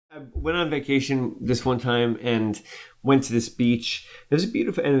I went on vacation this one time and went to this beach. It was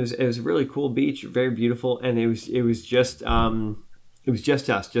beautiful, and it was a really cool beach, very beautiful, and it was just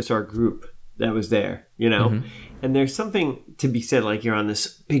us, just our group that was there, you know. Mm-hmm. And there's something to be said, like you're on this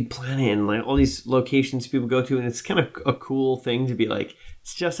big planet and like all these locations people go to, and it's kind of a cool thing to be like,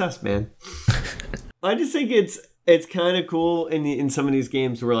 it's just us, man. I just think it's kind of cool in some of these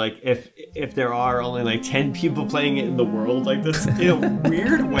games where like if there are only like 10 people playing it in the world, like this in a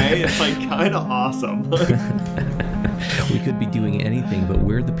weird way, it's like kind of awesome. We could be doing anything, but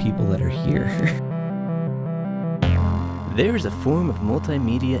we're the people that are here. There is a form of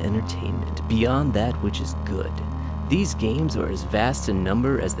multimedia entertainment beyond that which is good. These games are as vast in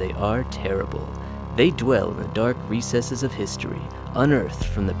number as they are terrible. They dwell in the dark recesses of history, unearthed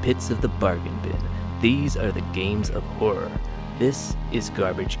from the pits of the bargain bin. These are the games of horror. This is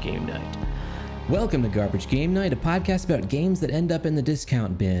Garbage Game Night. Welcome to Garbage Game Night, a podcast about games that end up in the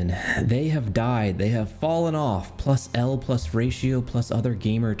discount bin. They have died, they have fallen off, plus L plus ratio plus other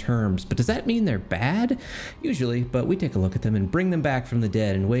gamer terms. But does that mean they're bad? Usually, but we take a look at them and bring them back from the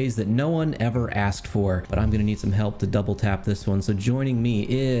dead in ways that no one ever asked for. But I'm going to need some help to double tap this one. So joining me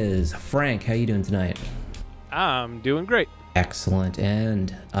is Frank. How you doing tonight? I'm doing great. Excellent.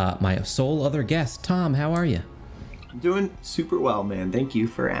 And my sole other guest, Tom, how are you? I'm doing super well, man. Thank you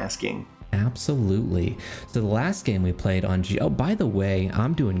for asking. Absolutely. So the last game we played on Oh, by the way,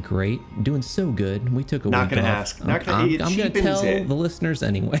 I'm doing great. Doing so good. We took a week off. Not going to ask. I'm going to tell the listeners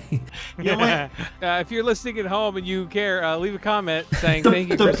anyway. You know what? If you're listening at home and you care, leave a comment saying thank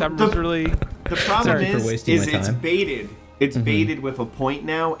you, Chris. I'm just really... The problem is it's baited. It's baited with a point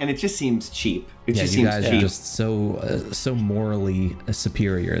now, and it just seems cheap. It just seems cheap. You guys are just so morally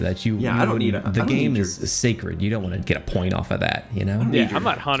superior that you. Yeah, I don't need the game is sacred. You don't want to get a point off of that, you know. Yeah, I'm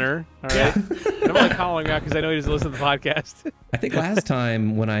not Hunter. All right, I'm only calling him out because I know he doesn't listen to the podcast. I think last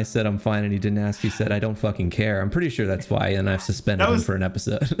time when I said I'm fine and he didn't ask, he said I don't fucking care. I'm pretty sure that's why, and I've suspended him for an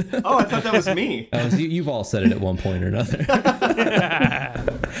episode. Oh, I thought that was me. You've all said it at one point or another.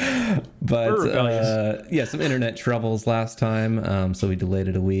 But some internet troubles last time, so we delayed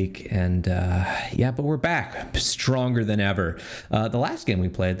it a week, and but we're back stronger than ever. The last game we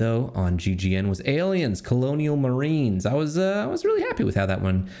played though on GGN was Aliens: Colonial Marines. I was really happy with how that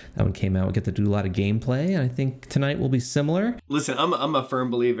one came out. We get to do a lot of gameplay, and I think tonight will be similar. Listen, I'm a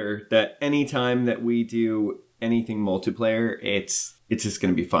firm believer that anytime that we do anything multiplayer, it's just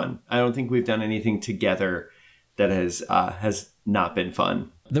going to be fun. I don't think we've done anything together that has not been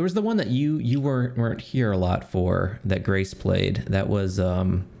fun. There was the one that you weren't here a lot for that Grace played. That was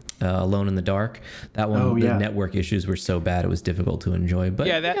Alone in the Dark. That one, the network issues were so bad it was difficult to enjoy. But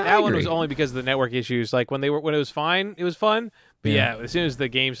that one was only because of the network issues. Like when it was fine, it was fun. But as soon as the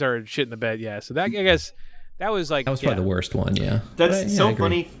game started shit in the bed, so that I guess that was like that was probably the worst one. Yeah, that's so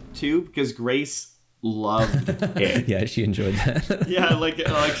funny too because Grace loved it. Yeah, she enjoyed that. Yeah, like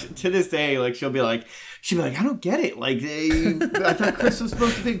to this day, like she'll be like, I don't get it. Like I thought Chris was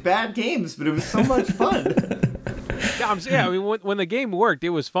supposed to pick bad games, but it was so much fun. I mean, when the game worked, it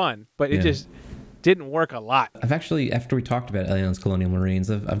was fun, but it just didn't work a lot. I've actually, after we talked about Aliens Colonial Marines,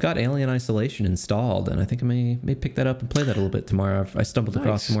 I've got Alien Isolation installed, and I think I may pick that up and play that a little bit tomorrow. I stumbled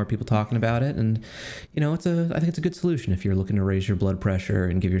across some more people talking about it, and I think it's a good solution if you're looking to raise your blood pressure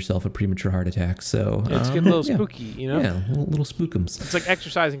and give yourself a premature heart attack. So it's getting a little spooky, Yeah, little spookums. It's like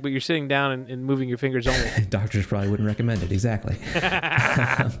exercising, but you're sitting down and moving your fingers only. Doctors probably wouldn't recommend it. Exactly.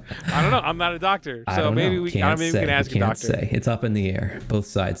 I don't know. I'm not a doctor, so maybe we can ask a doctor. Say. It's up in the air, both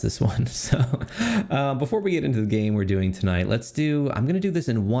sides. This one. So. Before we get into the game we're doing tonight, I'm going to do this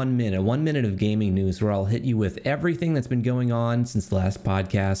in 1 minute, 1 minute of gaming news where I'll hit you with everything that's been going on since the last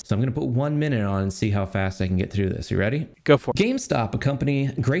podcast. So I'm going to put 1 minute on and see how fast I can get through this. You ready? Go for it. GameStop, a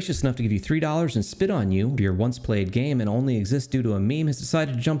company gracious enough to give you $3 and spit on you for your once played game and only exists due to a meme, has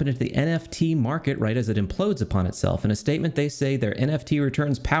decided to jump into the NFT market right as it implodes upon itself. In a statement, they say their NFT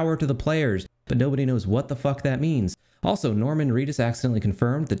returns power to the players, but nobody knows what the fuck that means. Also, Norman Reedus accidentally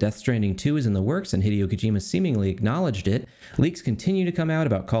confirmed that Death Stranding 2 is in the works, and Hideo Kojima seemingly acknowledged it. Leaks continue to come out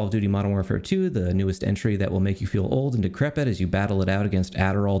about Call of Duty Modern Warfare 2, the newest entry that will make you feel old and decrepit as you battle it out against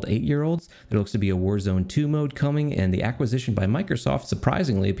Adderalled 8-year-olds. There looks to be a Warzone 2 mode coming, and the acquisition by Microsoft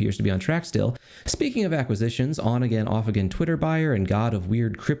surprisingly appears to be on track still. Speaking of acquisitions, on-again, off-again Twitter buyer and god of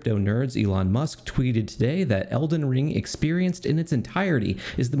weird crypto nerds Elon Musk tweeted today that Elden Ring experienced in its entirety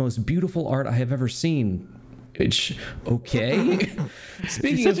is the most beautiful art I have ever seen. Okay.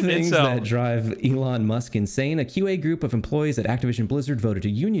 Speaking of such an things incel. that drive Elon Musk insane, a QA group of employees at Activision Blizzard voted to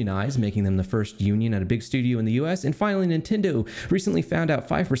unionize, making them the first union at a big studio in the US. And finally, Nintendo recently found out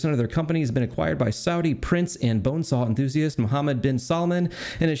 5% of their company has been acquired by Saudi prince and bonesaw enthusiast Mohammed bin Salman,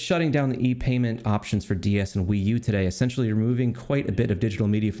 and is shutting down the e-payment options for DS and Wii U today, essentially removing quite a bit of digital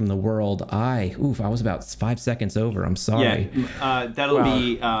media from the world. I was about 5 seconds over. I'm sorry. Yeah, that'll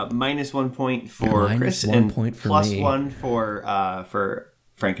be minus 1 point for Minus Chris 1 and point for plus me. 1 for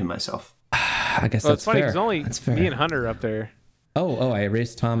Frank and myself. I guess Well, that's it's funny fair. because only That's fair. me and Hunter are up there. Oh, I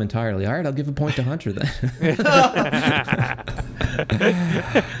erased Tom entirely. All right, I'll give a point to Hunter then.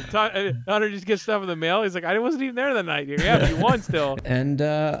 Hunter just gets stuff in the mail. He's like, I wasn't even there that night. Yeah, but you won still. And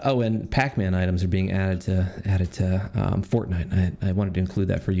and Pac-Man items are being added to Fortnite. I wanted to include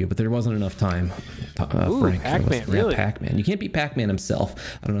that for you, but there wasn't enough time. Ooh, Frank, Pac-Man, yeah, really? Pac-Man. You can't beat Pac-Man himself.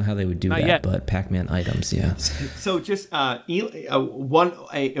 I don't know how they would do Not that, yet. but Pac-Man items, yeah. So just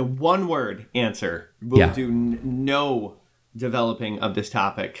one word answer. We'll Yeah. do no developing of this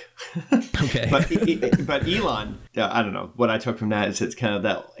topic. Okay. but Elon, I don't know. What I took from that is it's kind of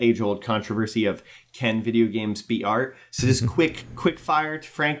that age-old controversy of can video games beat art? So just quick fire to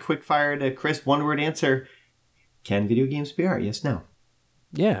Frank, quick fire to Chris. One word answer: can video games beat art? Yes, no.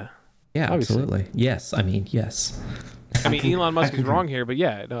 Yeah. Yeah, Obviously. absolutely. Yes, I mean, yes. I mean, Elon Musk is wrong here, but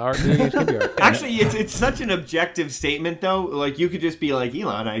yeah, no, art video games can be art. Actually, it's such an objective statement, though. Like, you could just be like,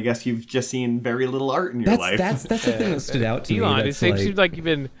 Elon, I guess you've just seen very little art in your life. That's the thing that stood out to me. Elon, it That's seems like you've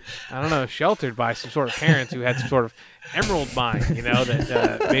been, I don't know, sheltered by some sort of parents who had some sort of emerald mine,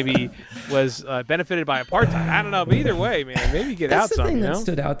 that maybe was benefited by apartheid. I don't know, but either way, man, maybe get That's out the some, thing you that know?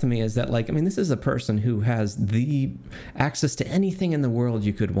 stood out to me is that, this is a person who has the access to anything in the world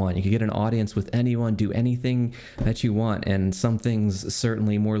you could want. You could get an audience with anyone, do anything that you want, and some things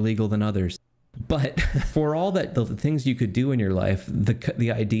certainly more legal than others. But for all that the things you could do in your life,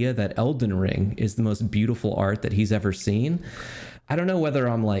 the idea that Elden Ring is the most beautiful art that he's ever seen, I don't know whether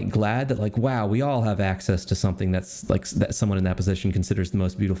I'm glad that wow, we all have access to something that's that someone in that position considers the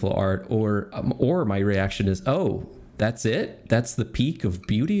most beautiful art, or my reaction is, oh, that's it? That's the peak of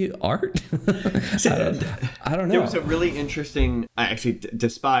beauty art? I don't know. There was a really interesting. I actually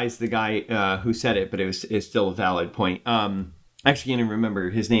despise the guy who said it, but it's still a valid point. I actually can't even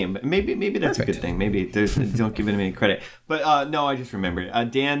remember his name. Maybe that's Perfect. a good thing. Maybe don't give him any credit. But no, I just remembered.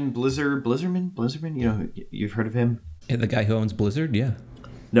 Dan Blizzerman. You've heard of him? Yeah, the guy who owns Blizzard, yeah.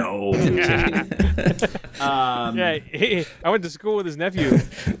 No. Yeah, I went to school with his nephew.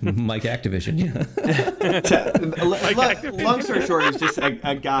 Mike Activision, yeah. Long story short, he's just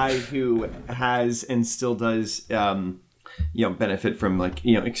a guy who has and still does, benefit from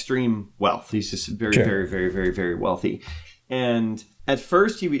extreme wealth. He's just very, Sure. very, very, very, very wealthy. And at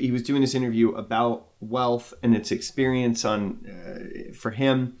first, he was doing this interview about wealth and its experience for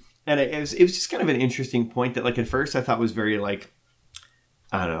him, and it was just kind of an interesting point that at first I thought was very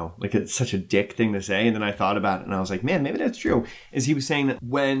I don't know, it's such a dick thing to say. And then I thought about it and I was like, man, maybe that's true. Is he was saying that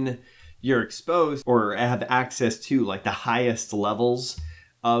when you're exposed or have access to the highest levels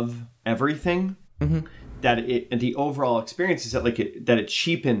of everything, that the overall experience is that that it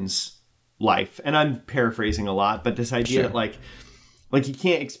cheapens life. And I'm paraphrasing a lot, but this idea that you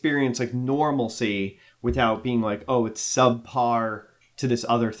can't experience normalcy without being oh, it's subpar to this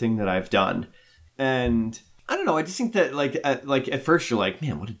other thing that I've done. And I don't know. I just think that at first you're like,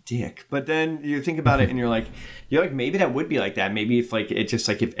 man, what a dick. But then you think about it and you're like, maybe that would be like that. Maybe if it just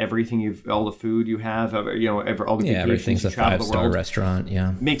if everything all the food you have, all the vacations Everything's you a travel the 5-star world, restaurant,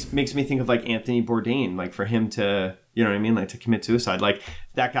 yeah. makes me think of Anthony Bourdain, for him to, you know what I mean, to commit suicide.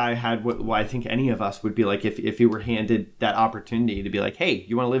 That guy had what I think any of us would be if he were handed that opportunity to be hey,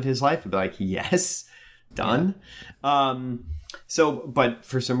 you want to live his life? I'd be yes, done. Yeah. So, but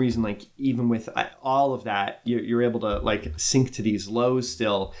for some reason, even with all of that, you're able to sink to these lows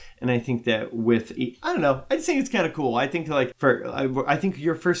still. And I think that I don't know, I just think it's kind of cool. I think I think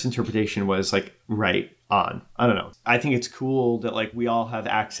your first interpretation was right on. I don't know. I think it's cool that we all have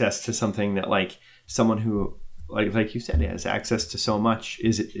access to something that someone who like you said has access to so much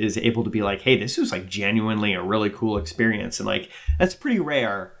is able to be hey, this was genuinely a really cool experience. And that's pretty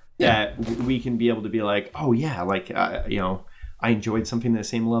rare that we can be able to be oh yeah, I enjoyed something to the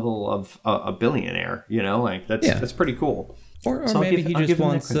same level of a billionaire, that's pretty cool. Or So maybe he I'll just give him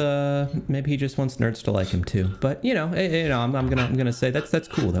that wants credit. maybe he just wants nerds to like him too. But I'm gonna say that's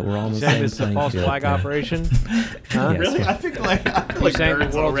cool that we're all on the Saying same this is a playing false field flag there. operation. Yes, Really? well- I feel like You're saying nerds the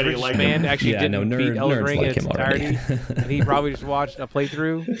world's already richest like man him. actually Yeah, didn't no, beat Elden nerds Ring like in its him already. entirety, and he probably just watched a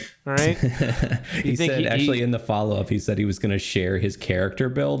playthrough. All right. He think said actually in the follow-up he said he was going to share his character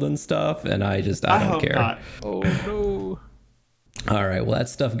build and stuff, and I don't hope care. not. Oh no. All right, well,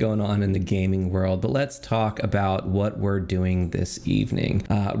 that's stuff going on in the gaming world, but let's talk about what we're doing this evening.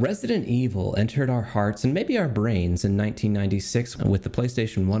 Resident Evil entered our hearts and maybe our brains in 1996 with the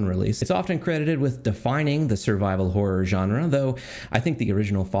PlayStation 1 release. It's often credited with defining the survival horror genre, though I think the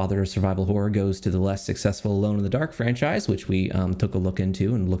original father of survival horror goes to the less successful Alone in the Dark franchise, which we took a look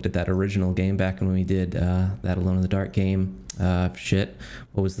into and looked at that original game back when we did that Alone in the Dark game.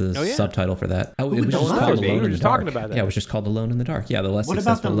 What was the subtitle for that? Oh, it was just called Alone in the Dark. We were just talking about that. Yeah, it was just called Alone in the Dark. Yeah, the less What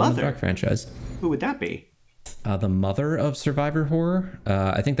about successful the Alone in the mother? Dark franchise. Who would that be? The mother of survivor horror?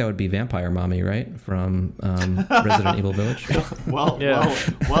 I think that would be Vampire Mommy, right? From Resident Evil Village. Well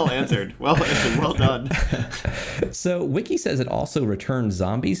answered. Well answered. Well done. So Wiki says it also returned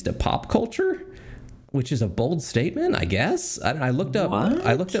zombies to pop culture, which is a bold statement, I guess. I looked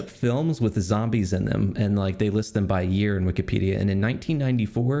up films with zombies in them, and like they list them by year in Wikipedia. And in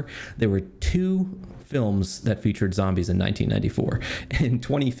 1994, there were 2 films that featured zombies in 1994. In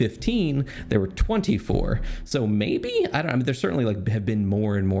 2015, there were 24. So maybe I mean, there certainly like have been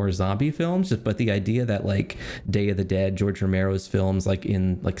more and more zombie films, but the idea that like Day of the Dead, George Romero's films, like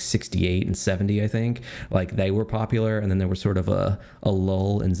in like 68 and 70, I think, like they were popular, and then there was sort of a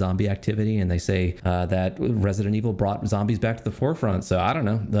lull in zombie activity, and they say that Resident Evil brought zombies back to the forefront. So I don't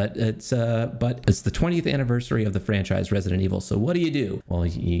know, but it's the 20th anniversary of the franchise Resident Evil. So what do? Well,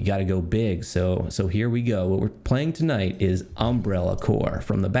 you got to go big. So here we go. What we're playing tonight is Umbrella Corps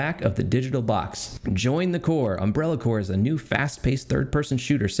from the back of the digital box. Join the Corps. Umbrella Corps is a new fast-paced third-person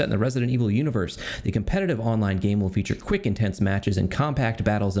shooter set in the Resident Evil universe. The competitive online game will feature quick, intense matches and compact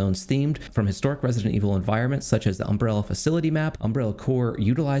battle zones themed from historic Resident Evil environments such as the Umbrella Facility map. Umbrella Corps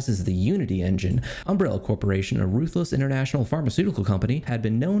utilizes the Unity engine. Umbrella Corporation, a ruthless international pharmaceutical company, had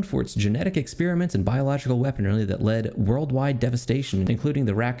been known for its genetic experiments and biological weaponry that led worldwide devastation, including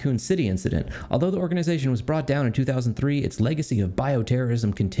the Raccoon City incident. Although the organization was brought down in 2003, its legacy of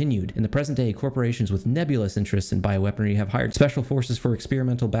bioterrorism continued. In the present day, corporations with nebulous interests in bioweaponry have hired special forces for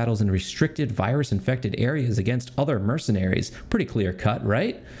experimental battles in restricted virus-infected areas against other mercenaries. Pretty clear cut,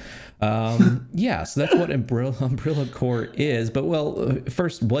 right? Yeah, so that's what Umbrella Corps is. But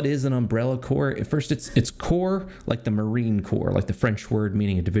first, what is an Umbrella Corps? First, it's corps, like the Marine Corps, like the French word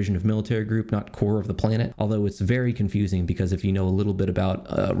meaning a division of military group, not core of the planet. Although it's very confusing because if you know a little bit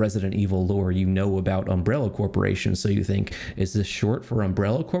about Resident Evil lore, you know about Umbrella Corporation. So you think, is this short for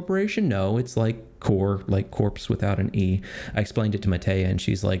Umbrella Corporation? No, it's like core, like corpse without an E. I explained it to Matea, and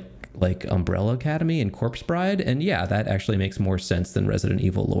she's like Umbrella Academy and Corpse Bride, and yeah, that actually makes more sense than Resident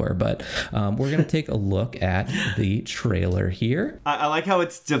Evil lore. But we're gonna take a look at the trailer here. I like how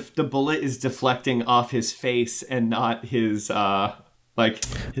it's the bullet is deflecting off his face and not his little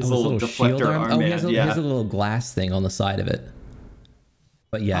deflector arm. Oh, he has a little glass thing on the side of it.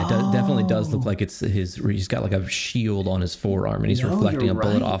 But yeah, it definitely does look like it's he's got like a shield on his forearm and he's reflecting a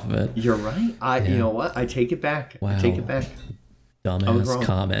bullet off of it. You're right. You know what? I take it back. Wow. I take it back. Dumbass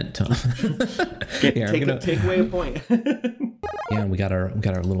comment, Tom. Take away a point. Yeah, and we got our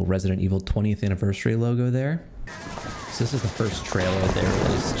little Resident Evil 20th anniversary logo there. So this is the first trailer.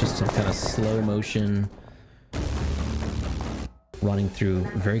 There is just some kind of slow motion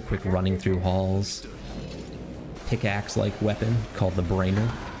very quick running through halls. Pickaxe-like weapon called the Brainer.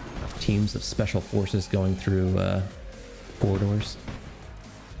 Teams of special forces going through corridors.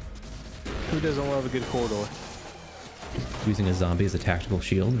 Who doesn't love a good corridor? Using a zombie as a tactical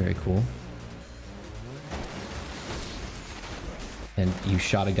shield, very cool. And you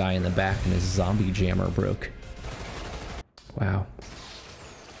shot a guy in the back and his zombie jammer broke. Wow.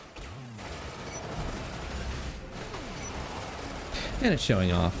 And it's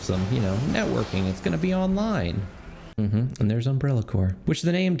showing off some, networking. It's going to be online. And there's Umbrella Corps, which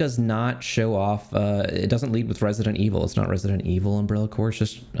the name does not show off. It doesn't lead with Resident Evil. It's not Resident Evil Umbrella Corps. It's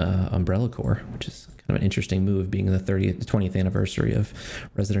just Umbrella Corps, which is kind of an interesting move, being the 20th anniversary of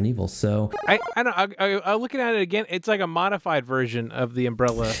Resident Evil. So I looking at it again. It's like a modified version of the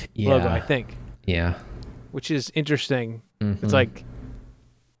Umbrella logo, I think. Yeah, which is interesting. It's like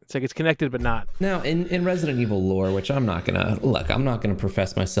it's connected but not. Now, in Resident Evil lore, which I'm not gonna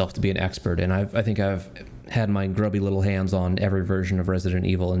profess myself to be an expert in. I think I've had my grubby little hands on every version of Resident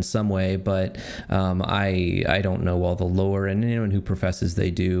Evil in some way, but I don't know all the lore, and anyone who professes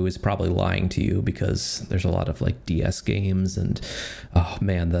they do is probably lying to you, because there's a lot of like DS games, and oh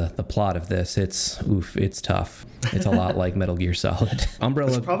man, the plot of this, it's tough. It's a lot like Metal Gear Solid.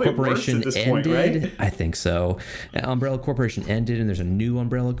 Umbrella Corporation ended. Point, right? I think so. Umbrella Corporation ended, and there's a new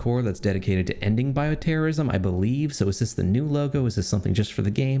Umbrella Corps that's dedicated to ending bioterrorism, I believe. So is this the new logo? Is this something just for the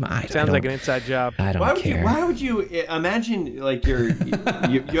game? Sounds like an inside job. I don't care. Why would you imagine like you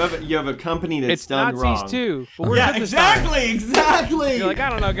have a company that's it's done Nazis wrong? Too. But we're Exactly. You're like, I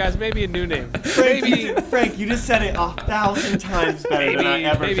don't know, guys. Maybe a new name. Frank, you just said it 1,000 times better than I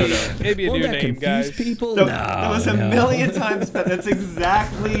ever could have. Maybe a new name, guys. People? That was a million times better. That's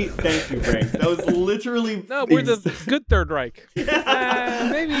exactly. Thank you, Frank. That was literally. No, we're the good Third Reich. Maybe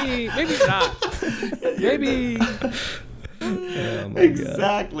not. Maybe. Oh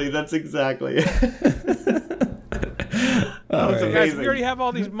Exactly. God. That's exactly. That was amazing. Guys, we already have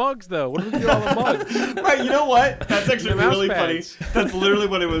all these mugs, though. What do we do with all the mugs? Right, you know what? That's actually really pads. funny. That's literally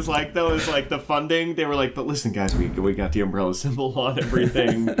what it was like. That was like the funding. They were like, but listen, guys, we got the umbrella symbol on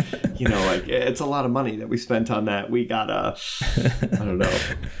everything. You know, like, it's a lot of money that we spent on that. We got I don't know.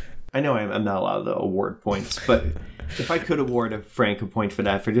 I know I'm not allowed to award points, but if I could award Frank a point for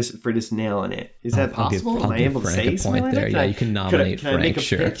that, for just nailing it, is that possible? Am I able to say something like that? Yeah, you can nominate can I Frank. make a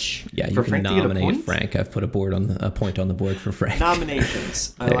Sure. pitch Yeah, you for can Frank to get a nominate point? Frank. I've put a point on the board for Frank.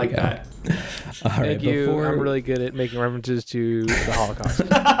 Nominations. I like that. All right, Thank you. I'm really good at making references to the Holocaust.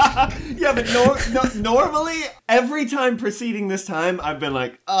 Yeah, but normally, every time preceding this time, I've been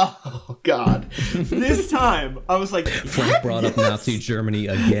like, oh, God. This time, I was like, Frank brought up Nazi Germany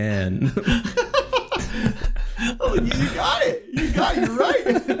again. Oh, you got it. You're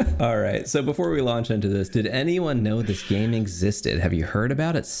right. All right. So before we launch into this, did anyone know this game existed? Have you heard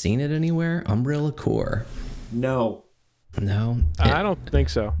about it? Seen it anywhere? Umbrella Corps. No. No. I don't think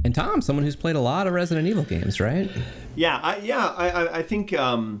so. And Tom, someone who's played a lot of Resident Evil games, right? Yeah. I think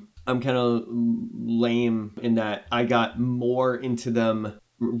I'm kind of lame in that I got more into them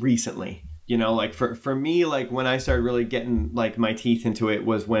recently. You know, like for me, like when I started really getting like my teeth into it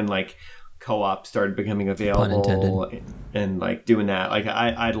was when like co-op started becoming available and like doing that. Like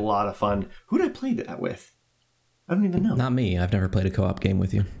I had a lot of fun. Who did I play that with? I don't even know. Not me. I've never played a co-op game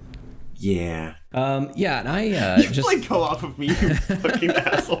with you. Yeah. Yeah, and I you just played co-op with me, you fucking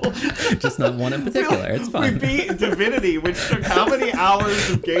asshole. just not one in particular. It's fine. We beat Divinity, which took how many hours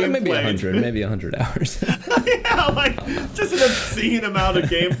of gameplay? Maybe 100 hours. Yeah, like just an obscene amount of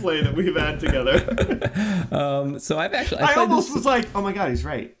gameplay that we've had together. So I almost was like, oh my God, he's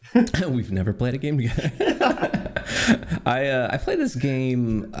right. We've never played a game together. I played this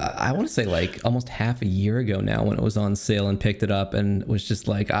game, I want to say like almost half a year ago now when it was on sale, and picked it up and was just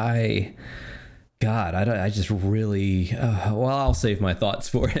like, I just really, well, I'll save my thoughts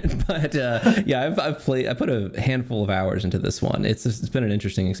for it. But yeah, I put a handful of hours into this one. It's been an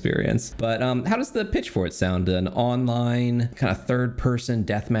interesting experience. But how does the pitch for it sound? An online kind of third-person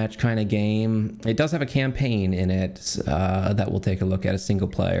deathmatch kind of game. It does have a campaign in it that we'll take a look at, a single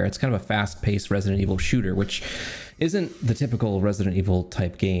player. It's kind of a fast-paced Resident Evil shooter, which isn't the typical Resident Evil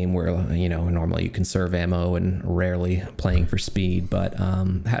type game where, you know, normally you conserve ammo and rarely playing for speed. But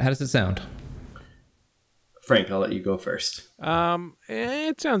how does it sound? Frank, I'll let you go first.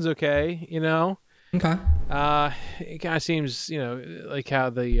 It sounds okay, you know. Okay. It kind of seems, you know, like how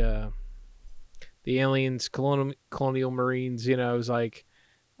the aliens, colonial marines, you know, is like,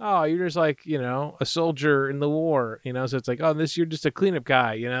 oh, you're just like, you know, a soldier in the war, you know. So it's like, oh, you're just a cleanup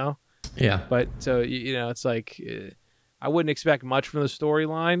guy, you know. Yeah. But so you know, it's like I wouldn't expect much from the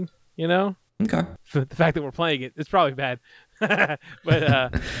storyline, you know. Okay. The fact that we're playing it, it's probably bad. But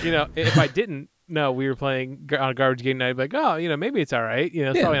you know, if I didn't know we were playing on a garbage game night, I'd be like, oh, you know, maybe it's all right. You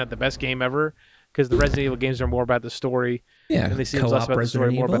know, it's probably not the best game ever because the Resident Evil games are more about the story. Yeah. And they seem less about the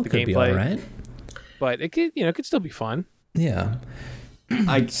story, more about the gameplay. Be all right. But it could, you know, it could still be fun. Yeah.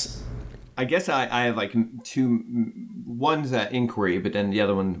 I guess I have like two. One's that inquiry, but then the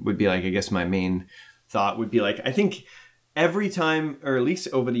other one would be like, I guess my main thought would be like, I think every time, or at least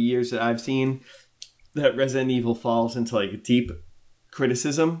over the years that I've seen, that Resident Evil falls into like deep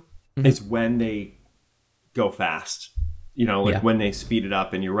criticism is when they go fast. You know, like when they speed it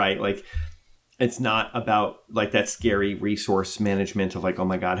up. And you're right, like it's not about like that scary resource management of like, oh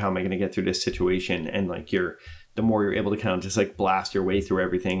my God, how am I going to get through this situation? And like the more you're able to kind of just like blast your way through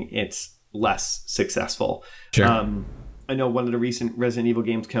everything, it's less successful. Sure. I know one of the recent Resident Evil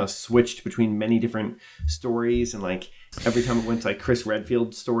games kind of switched between many different stories, and like every time it went to like Chris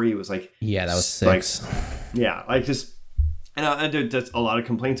Redfield's story, it was like, yeah, that was 6. Like, yeah, like just, there's a lot of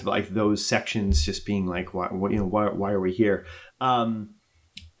complaints about like those sections just being like, why are we here?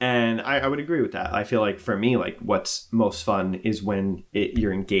 And I would agree with that. I feel like for me, like what's most fun is when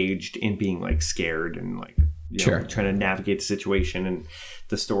you're engaged in being like scared and like trying to navigate the situation and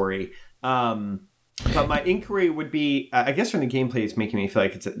the story. But my inquiry would be, I guess from the gameplay, it's making me feel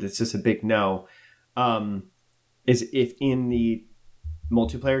like it's just a big no. Is if in the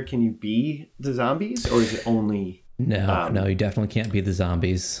multiplayer, can you be the zombies, or is it only... No, you definitely can't be the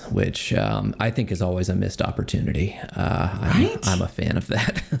zombies, which I think is always a missed opportunity. Right? I'm a fan of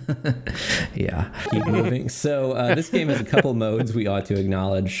that. Yeah, keep moving. So this game has a couple modes we ought to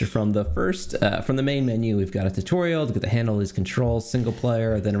acknowledge. From the main menu, we've got a tutorial to get to handle these controls, single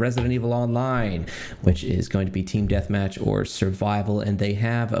player, then Resident Evil Online, which is going to be team deathmatch or survival, and they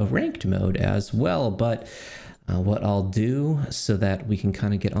have a ranked mode as well. But what I'll do so that we can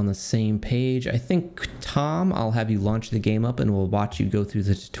kind of get on the same page, I think, Tom, I'll have you launch the game up and we'll watch you go through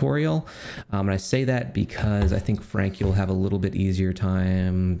the tutorial. And I say that because I think, Frank, you'll have a little bit easier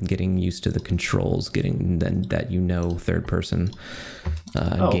time getting used to the controls, getting that third person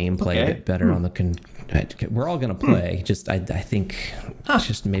gameplay a bit better on the we're all gonna play. Just I think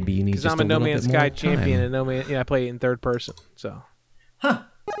just maybe you need just I'm a No Man's Sky champion, time. and I play it in third person. So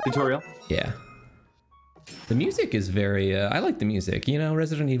tutorial. Yeah. The music is very, I like the music.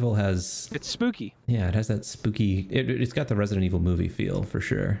 Resident Evil has... It's spooky. Yeah, it has that spooky... It's got the Resident Evil movie feel, for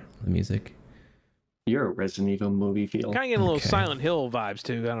sure, the music. You're a Resident Evil movie feel. Kind of getting a little Silent Hill vibes,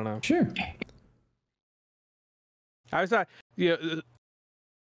 too. I don't know. Sure. I always thought,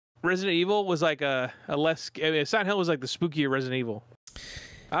 Resident Evil was like a less... Silent Hill was like the spookier Resident Evil.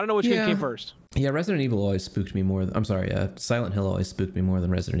 I don't know which game came first. Yeah, Resident Evil always spooked me more. Silent Hill always spooked me more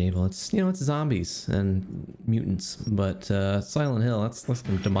than Resident Evil. It's it's zombies and mutants, but Silent Hill, that's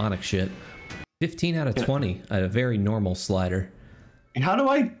some demonic shit. 15 out of 20 at a very normal slider. How do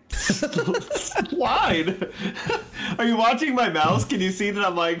I slide? Are you watching my mouse? Can you see that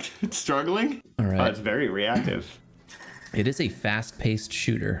I'm like struggling? All right. It's very reactive. It is a fast-paced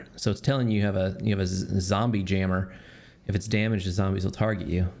shooter, so it's telling you have a zombie jammer. If it's damaged, the zombies will target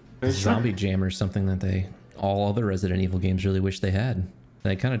you. Zombie jammer is something that all other Resident Evil games really wish they had.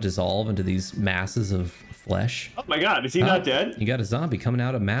 They kind of dissolve into these masses of flesh. Oh my god, is he not dead? You got a zombie coming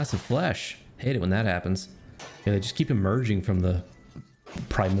out of mass of flesh. Hate it when that happens. Yeah, they just keep emerging from the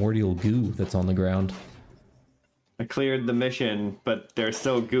primordial goo that's on the ground. I cleared the mission, but they're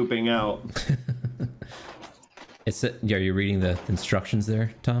still gooping out. Are you reading the instructions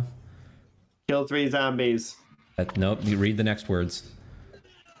there, Tom? Kill 3 zombies. Nope, you read the next words.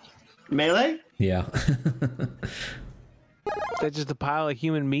 Melee? Yeah. That's just a pile of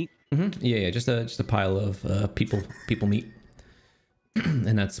human meat? Mm-hmm. Yeah, just a pile of people meat.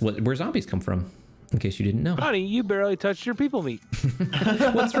 And that's where zombies come from, in case you didn't know. Honey, you barely touched your people meat.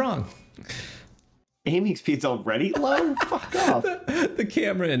 What's wrong? Aiming speed's already low? Fuck off. The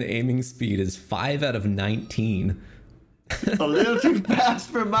camera and aiming speed is 5 out of 19. A little too fast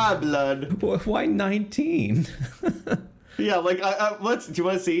for my blood. Why 19? Yeah, like, do you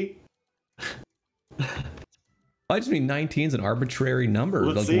want to see? I just mean 19 is an arbitrary number.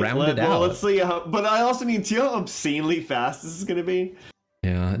 Let's see. Round it out. Well, let's see but I also mean, do you know how obscenely fast this is going to be?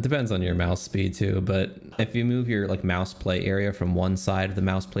 Yeah, it depends on your mouse speed too, but if you move your mouse play area from one side of the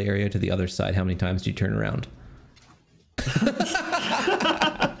mouse play area to the other side, how many times do you turn around?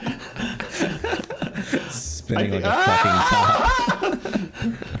 Spinning like a fucking top.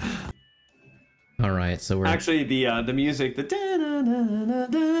 All right, so we're actually the music,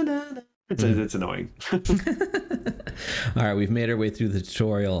 it's annoying. All right, we've made our way through the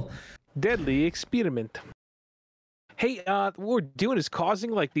tutorial. Deadly experiment. Hey, what we're doing is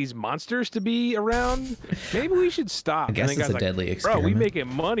causing these monsters to be around. Maybe we should stop. I guess it's a deadly experiment. Bro, we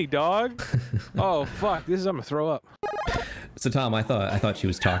making money, dog. Oh fuck, I'm gonna throw up. So Tom, I thought she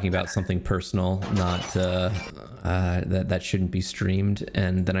was talking about something personal, not that shouldn't be streamed.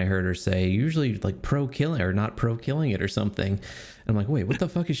 And then I heard her say, usually pro killing or not pro killing it or something. And I'm like, wait, what the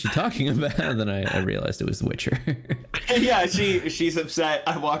fuck is she talking about? And then I realized it was The Witcher. Yeah, she's upset.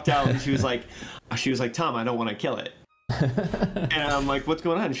 I walked out and she was like, Tom, I don't want to kill it. And I'm like, what's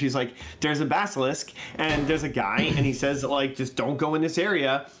going on? And she's like, there's a basilisk and there's a guy and he says just don't go in this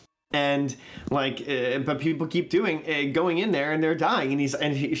area. And but people keep going in there and they're dying.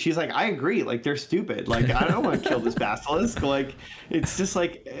 And she's like, I agree. They're stupid. I don't want to kill this basilisk. It's just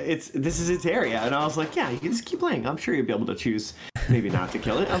this is its area. And I was like, yeah, you can just keep playing. I'm sure you'll be able to choose maybe not to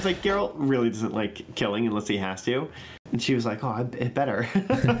kill it. I was like, Geralt really doesn't like killing unless he has to. And she was like, oh, it better.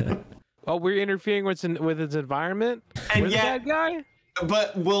 Oh, we're interfering with its environment? And we're the bad guy?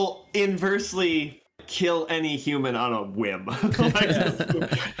 But we'll inversely kill any human on a whim. Like,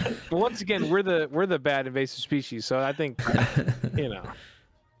 But once again, we're the bad invasive species, so I think you know.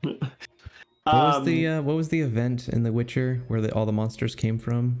 What was the event in The Witcher where all the monsters came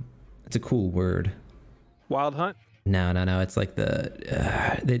from? It's a cool word. Wild hunt. No. It's like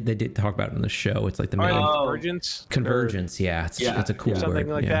they did talk about it in the show. It's like the main convergence. Convergence. Yeah, it's a cool word. Something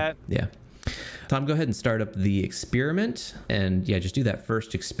like that. Yeah. Tom, go ahead and start up the experiment, and just do that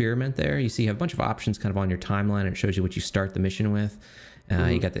first experiment there. You see, you have a bunch of options kind of on your timeline, and it shows you what you start the mission with.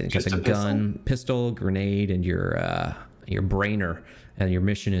 You got the gun, pistol, grenade, and your brainer. And your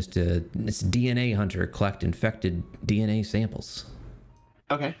mission is it's DNA hunter, collect infected DNA samples.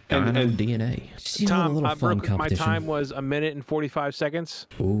 Okay. And DNA. Just, Tom, a little fun my competition. time was 1 minute and 45 seconds.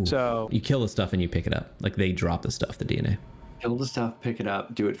 Ooh. So you kill the stuff and you pick it up. Like they drop the stuff, the DNA. Kill the stuff, pick it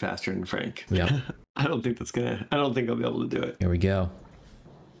up, do it faster than Frank. Yeah. I don't think I'll be able to do it. Here we go.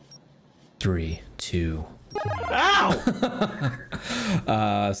 3, 2. Ow!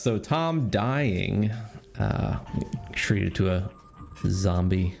 So Tom dying, treated to a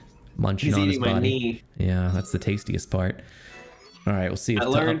zombie munching on his body. My knee. Yeah, that's the tastiest part. All right, we'll see if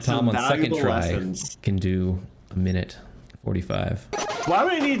some Tom on second try lessons. can do 1 minute 45. Why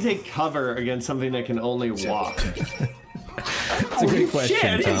would I need to take cover against something that can only walk? That's a great question, shit,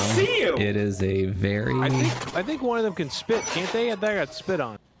 I didn't Tom. see you. It is a very... I think one of them can spit, can't they? I think I got spit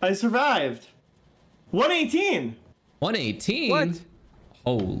on. I survived. 118. 118? What?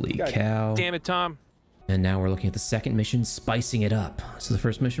 Holy cow. Damn it, Tom. And now we're looking at the second mission, spicing it up. So the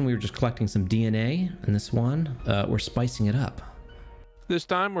first mission, we were just collecting some DNA. And this one, we're spicing it up. This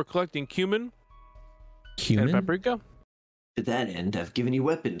time we're collecting cumin and Cumin? paprika. To that end, I've given you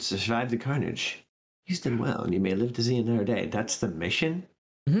weapons to survive the carnage. Use them well, and you may live to see another day. That's the mission?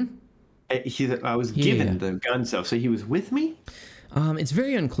 Mm-hmm. I was given the gun stuff, so he was with me? It's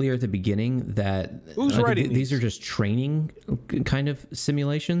very unclear at the beginning that Who's writing these are just training kind of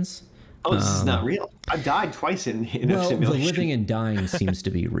simulations. Oh, this is not real. I've died twice in a simulation. The living and dying seems to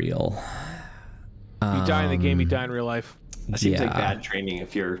be real. You die in the game, you die in real life. That seems like bad training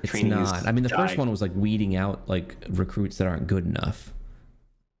if you're training. It's not. I mean, the first one was like weeding out like recruits that aren't good enough.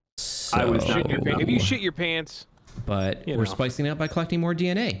 So, I was not good enough. If you shit your pants. But we're spicing it up by collecting more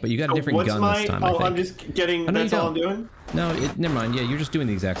DNA. But you got a different gun this time, I think. I'm just getting... That's all I'm doing? No, never mind. Yeah, you're just doing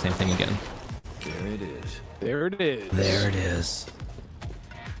the exact same thing again. There it is. There it is. There it is.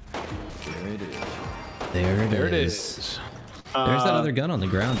 There it is. There it is. There's that other gun on the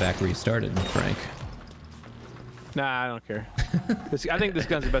ground back where you started, Frank. Nah, I don't care. I think this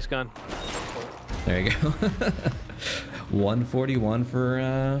gun's the best gun. There you go. 141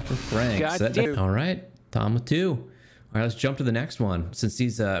 for Frank. All right, Tom with 2. All right, let's jump to the next one. Since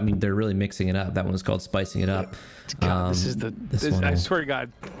these, I mean, they're really mixing it up. That one was called Spicing It Up. God, I swear to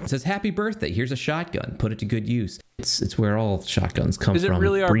God. It says, "Happy birthday. Here's a shotgun. Put it to good use." It's where all shotguns come from. Is it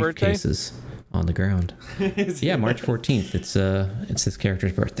really our birthday? Briefcases on the ground. Yeah, March 14th. It's this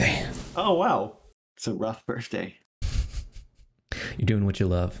character's birthday. Oh, wow. It's a rough birthday. You're doing what you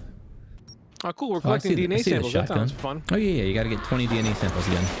love. Oh, cool. We're collecting DNA samples. That sounds fun. Oh, yeah. You got to get 20 DNA samples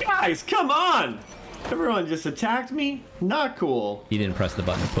again. Guys, come on! Everyone just attacked me? Not cool. You didn't press the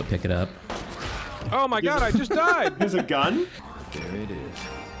button to pick it up. Oh, my God. I just died. There's a gun? There it is.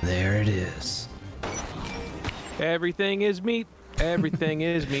 There it is. Everything is meat. Everything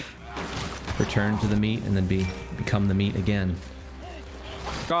is meat. Return to the meat and then become the meat again.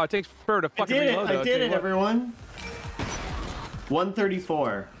 God, it takes forever to fucking reload. I did it, everyone.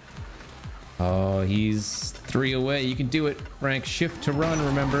 134. Oh, he's 3 away. You can do it, Frank. Shift to run,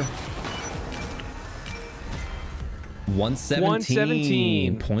 remember.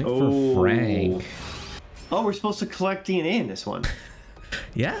 117. Point for Frank. Oh, we're supposed to collect DNA in this one.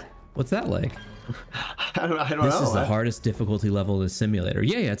 Yeah? What's that like? I don't know. This is the hardest difficulty level in the simulator.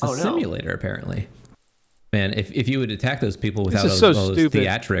 Yeah, it's a simulator, apparently. Man, if you would attack those people without all those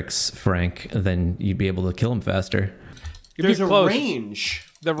theatrics, Frank, then you'd be able to kill them faster. There's a range.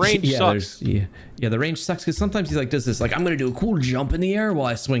 The range sucks. The range sucks because sometimes he does this I'm gonna do a cool jump in the air while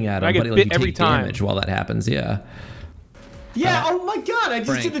I swing at him, I get but bit every time. damage while that happens. Yeah. Yeah. Oh my God! I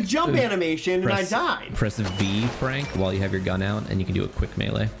just did the jump animation and I died. Press V, Frank, while you have your gun out, and you can do a quick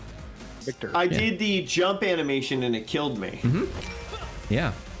melee. Victor. I did the jump animation and it killed me. Mm-hmm.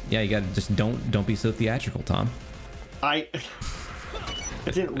 Yeah. You gotta just don't be so theatrical, Tom. I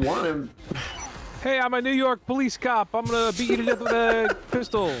didn't want him. Hey, I'm a New York police cop. I'm gonna beat you to death with a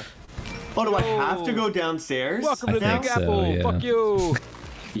pistol. Oh, do I have to go downstairs? Welcome to the Big Apple. Yeah. Fuck you.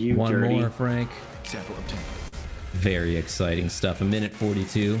 You One dirty. more, Frank. Sample obtained. Very exciting stuff. 1 minute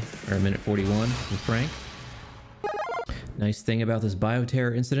 42 or 1 minute 41 with Frank. Nice thing about this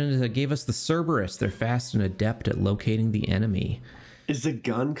bioterror incident is it gave us the Cerberus. They're fast and adept at locating the enemy. Is the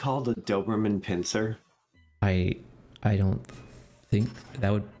gun called a Doberman pincer? I don't think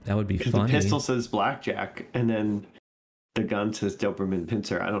that would be Because funny. the pistol says blackjack, and then the gun says Doberman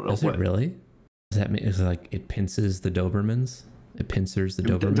pincer. I don't know Does what. it really? Does that mean is it like it pinces the Dobermans? It pincers the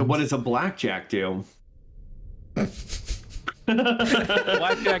Dobermans? What does a blackjack do? Blackjack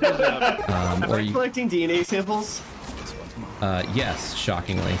is out. Are you collecting DNA samples? Yes,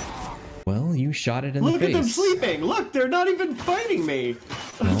 shockingly. Well, you shot it in Look the face. at them sleeping. Look, they're not even fighting me.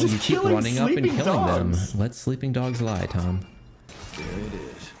 I'm Well, just you keep killing running up and sleeping killing dogs. them. Let sleeping dogs lie, Tom. There it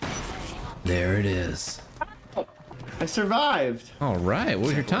is. There it is. I survived. All right, what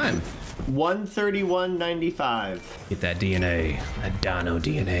was your time? 131.95. Get that DNA, that Dino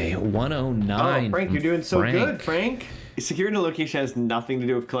DNA. 109. Oh, Frank, you're doing so Frank. good, Frank. Securing a location has nothing to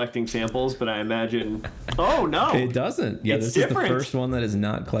do with collecting samples, but I imagine. Oh no! It doesn't. Yeah, It's this different. is the first one that is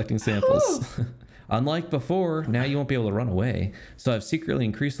not collecting samples. Unlike before, now you won't be able to run away. So I've secretly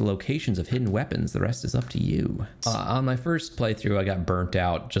increased the locations of hidden weapons. The rest is up to you. On my first playthrough, I got burnt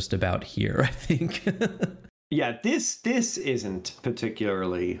out just about here, I think. Yeah, this isn't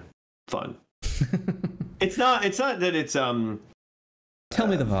particularly fun. It's not that it's Tell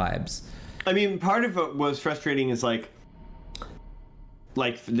me the vibes. I mean, part of what was frustrating is like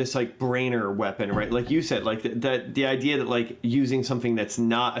this like brainer weapon, right? Like you said, like the idea that like using something that's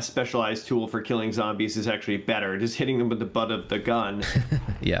not a specialized tool for killing zombies is actually better. Just hitting them with the butt of the gun.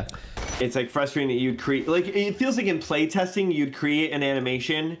 Yeah. It's like frustrating that you'd create, like, it feels like in playtesting you'd create an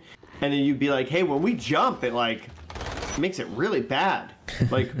animation and then you'd be like, hey, when we jump, it like makes it really bad.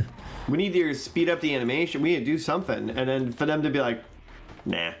 Like, we need to either speed up the animation, we need to do something, and then for them to be like,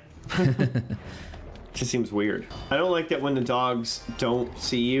 nah. Just seems weird. I don't like that when the dogs don't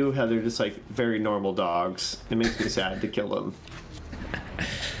see you, how they're just like very normal dogs. It makes me sad to kill them.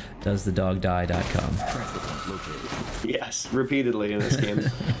 DoesTheDogDie.com. Yes, repeatedly in this game.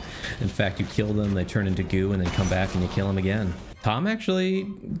 In fact, you kill them, they turn into goo, and then come back and you kill them again. Tom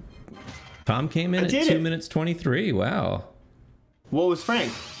came in at 2 minutes 23. Wow. What was Frank?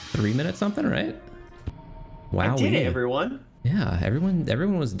 3 minutes something, right? Wow. I did it, everyone. Yeah,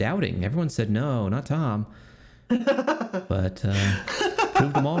 everyone was doubting. Everyone said no, not Tom. But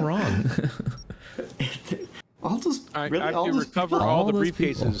proved them all wrong. All those, I really, have all to those recover people? all the those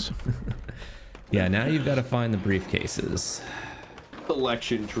briefcases. Yeah, now you've got to find the briefcases.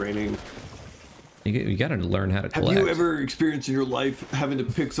 Collection training. You got to learn how to Have collect. you ever experienced in your life having to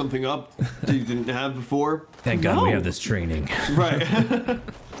pick something up that you didn't have before? Thank God we No. have this training. Right.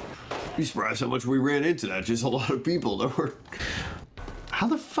 Be surprised how much we ran into that. Just a lot of people that were. How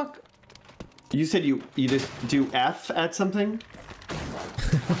the fuck? You said you just do F at something?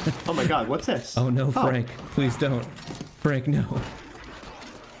 Oh my God! What's this? Oh no, Frank! Please don't, Frank! No.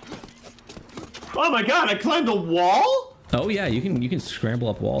 Oh my God! I climbed a wall. Oh yeah, you can scramble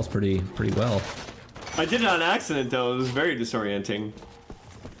up walls pretty well. I did it on accident though. It was very disorienting.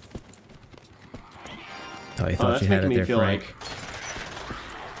 Oh, I thought that's you had it making me there, feel Frank.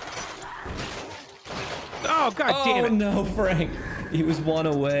 Oh, God damn it. no, Frank! He was one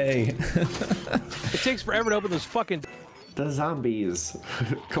away. It takes forever to open those fucking The zombies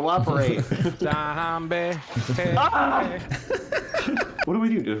cooperate. zombie. Hey, Ah! What do we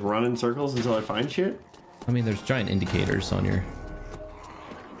do? Just run in circles until I find shit? I mean, there's giant indicators on your.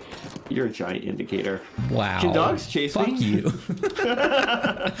 You're a giant indicator. Wow. Can dogs chase Fuck me? you.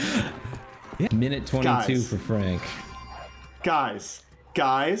 Yeah. Minute 22 Guys. for Frank. Guys.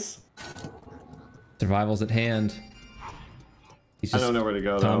 Survival's at hand. He's I don't know where to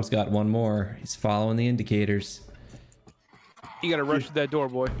go though. Tom's got one more. He's following the indicators. You gotta rush to that door,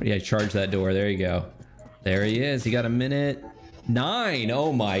 boy. Yeah, charge that door. There you go. There he is. He got a minute 9.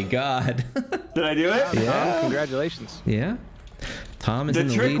 Oh my God. Did I do it? Yeah. Congratulations. Yeah. Tom is The in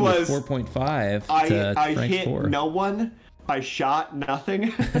the trick lead was with 4.5 to I Frank's hit 4. no one. I shot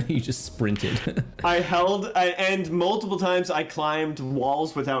nothing. You just sprinted. I held, and multiple times I climbed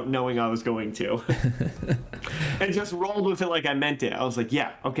walls without knowing I was going to. And just rolled with it like I meant it. I was like,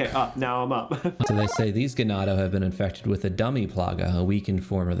 yeah, okay, up. Now I'm up. So they say these Ganado have been infected with a dummy plaga, a weakened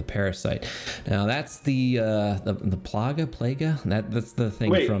form of the parasite. Now that's the plaga. That's the thing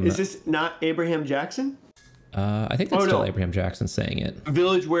Wait, from. is this not Abraham Jackson? I think that's Oh, still no. Abraham Jackson saying it.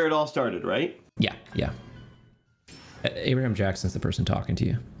 Village where it all started, right? Yeah. Abraham Jackson's the person talking to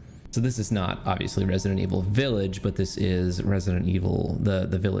you. So this is not obviously Resident Evil Village, but this is Resident Evil, the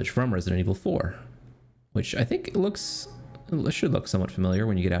village from Resident Evil 4, which I think should look somewhat familiar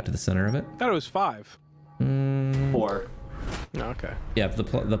when you get out to the center of it. I thought it was 5. 4. Oh, okay. Yeah,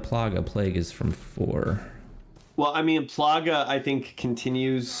 the plague is from 4. Well, I mean, Plaga, I think,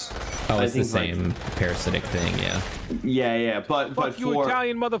 continues. Oh, I it's the think, same parasitic thing, yeah. Yeah, but Fuck you, for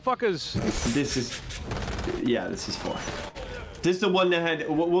Italian motherfuckers. this is 4. This is the one that had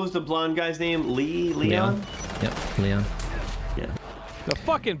what was the blonde guy's name? Leon? Yep, Leon. Yeah. The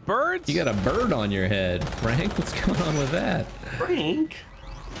fucking birds. You got a bird on your head, Frank. What's going on with that? Frank.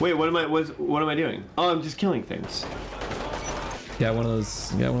 Wait, what am I doing? Oh, I'm just killing things. Got one of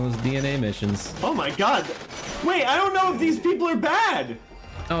those DNA missions. Oh my god. Wait, I don't know if these people are bad.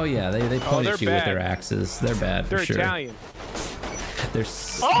 Oh yeah, they punish you bad. with their axes. They're bad for They're sure. Italian.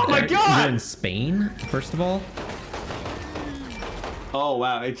 Oh my God! They're in Spain, first of all. Oh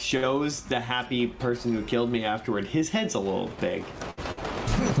wow, it shows the happy person who killed me afterward. His head's a little big.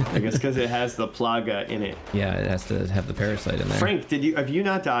 I guess because it has the plaga in it. Yeah, it has to have the parasite in there. Frank, have you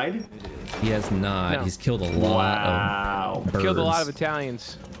not died? He has not. No. He's killed a lot Wow. of birds. Killed a lot of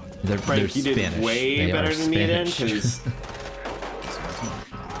Italians. They're Frank, you Spanish. did way They better are than me then, Spanish. because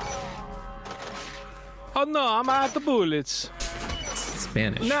Oh no, I'm out of the bullets.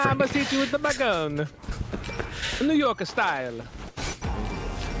 Spanish. Nah, I'm gonna Frank. hit you with the bagon. New Yorker style.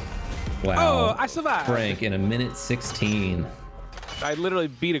 Wow. Oh, I survived. Frank, in a minute 16. I literally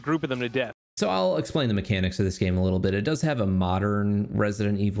beat a group of them to death. So I'll explain the mechanics of this game a little bit. It does have a modern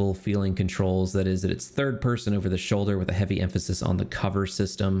Resident Evil feeling controls. That is that it's third person over the shoulder with a heavy emphasis on the cover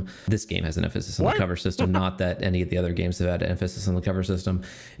system. This game has an emphasis on the cover system, not that any of the other games have had an emphasis on the cover system.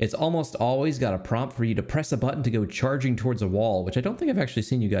 It's almost always got a prompt for you to press a button to go charging towards a wall, which I don't think I've actually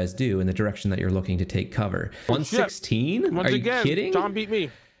seen you guys do in the direction that you're looking to take cover. 116? Once Are you again, kidding? Tom beat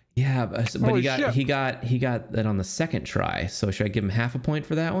me. Yeah, but Holy he got that on the second try. So should I give him half a point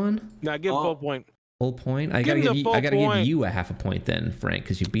for that one? Now give full point. Full point? I Give gotta him the give full point. you a half a point then, Frank,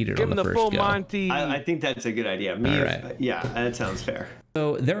 because you beat it Give on him the the first full go. Monty. I think that's a good idea. Yeah, that sounds fair.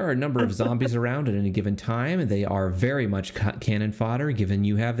 So there are a number of zombies around at any given time. They are very much cannon fodder, given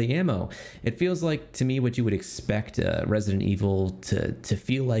you have the ammo. It feels like, to me, what you would expect Resident Evil to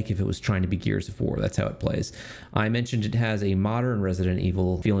feel like if it was trying to be Gears of War. That's how it plays. I mentioned it has a modern Resident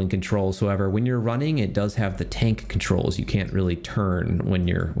Evil feeling controls. However, when you're running, it does have the tank controls. You can't really turn when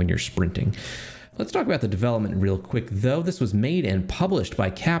you're sprinting. Let's talk about the development real quick, though. This was made and published by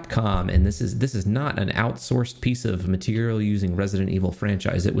Capcom, and this is not an outsourced piece of material using Resident Evil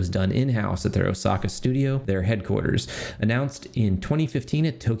franchise. It was done in-house at their Osaka studio, their headquarters. Announced in 2015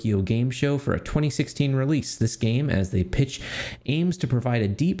 at Tokyo Game Show for a 2016 release. This game, as they pitch, aims to provide a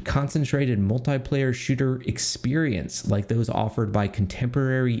deep, concentrated multiplayer shooter experience like those offered by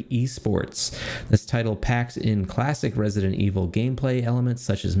contemporary esports. This title packs in classic Resident Evil gameplay elements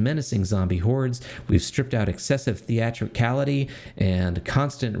such as menacing zombie hordes. We've stripped out excessive theatricality and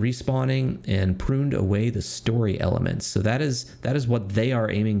constant respawning and pruned away the story elements. So that is what they are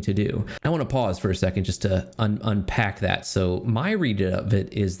aiming to do. I want to pause for a second just to unpack that. So my read of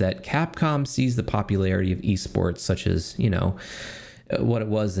it is that Capcom sees the popularity of esports, such as, what it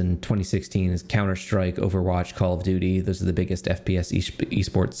was in 2016 is Counter-Strike, Overwatch, Call of Duty. Those are the biggest FPS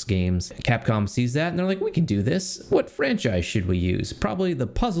esports games. Capcom sees that and they're like, we can do this. What franchise should we use? Probably the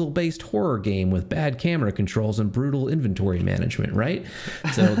puzzle-based horror game with bad camera controls and brutal inventory management, right?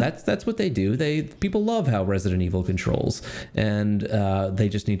 So that's what they do. People love how Resident Evil controls, and they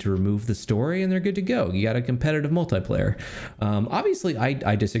just need to remove the story and they're good to go. You got a competitive multiplayer. Obviously,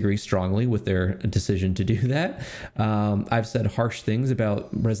 I disagree strongly with their decision to do that. I've said harsh things about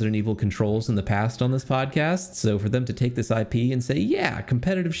Resident Evil controls in the past on this podcast, so for them to take this IP and say, yeah,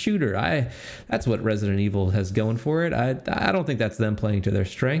 competitive shooter, that's what Resident Evil has going for it. I don't think that's them playing to their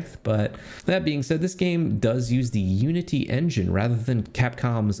strength. But that being said, this game does use the Unity engine rather than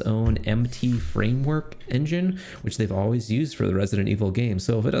Capcom's own MT framework engine, which they've always used for the Resident Evil games.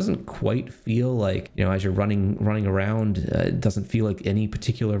 So if it doesn't quite feel like, as you're running around, it doesn't feel like any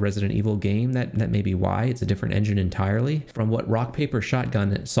particular Resident Evil game, that may be why. It's a different engine entirely. From what Rock Paper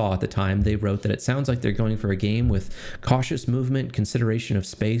Shotgun saw at the time, they wrote that it sounds like they're going for a game with cautious movement, consideration of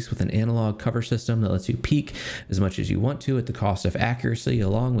space, with an analog cover system that lets you peek as much as you want to at the cost of accuracy,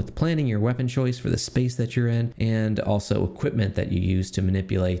 along with planning your weapon choice for the space that you're in, and also equipment that you use to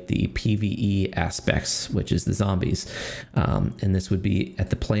manipulate the PvE aspects, which is the zombies. And this would be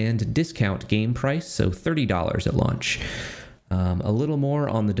at the planned discount game price, so $30 at launch. A little more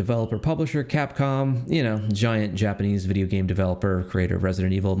on the developer publisher, Capcom, giant Japanese video game developer, creator of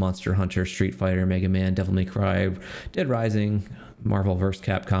Resident Evil, Monster Hunter, Street Fighter, Mega Man, Devil May Cry, Dead Rising, Marvel vs.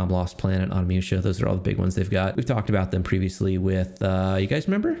 Capcom, Lost Planet, Onimusha. Those are all the big ones they've got. We've talked about them previously with, you guys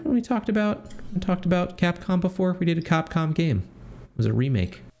remember when we talked about Capcom before? We did a Capcom game. It was a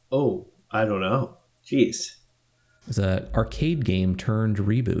remake. Oh, I don't know. Jeez. It's a arcade game turned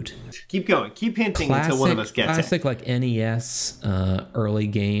reboot. Keep going. Keep hinting until one of us gets classic, it. like NES early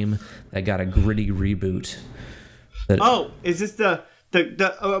game that got a gritty reboot. Oh, is this the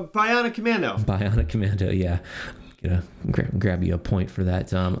Bionic Commando? Bionic Commando, yeah. Gonna grab you a point for that,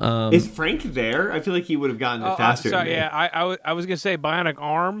 Tom. Is Frank there? I feel like he would have gotten it faster. Sorry, than me. yeah, I was gonna say Bionic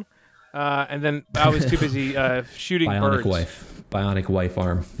Arm, and then I was too busy shooting Bionic birds. Bionic wife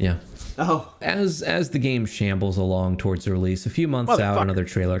arm, yeah. Oh, As the game shambles along towards the release, a few months out, another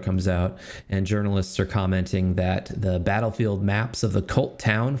trailer comes out, and journalists are commenting that the battlefield maps of the cult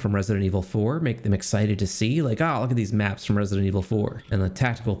town from Resident Evil 4 make them excited to see. Like, oh, look at these maps from Resident Evil 4. And the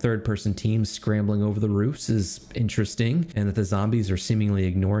tactical third-person teams scrambling over the roofs is interesting, and that the zombies are seemingly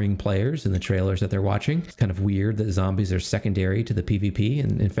ignoring players in the trailers that they're watching. It's kind of weird that zombies are secondary to the PvP,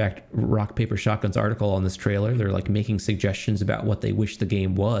 and in fact, Rock Paper Shotgun's article on this trailer, they're like making suggestions about what they wish the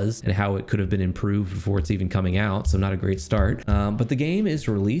game was and how it could have been improved before it's even coming out, so not a great start. But the game is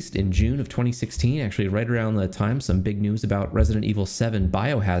released in June of 2016, actually right around the time some big news about Resident Evil 7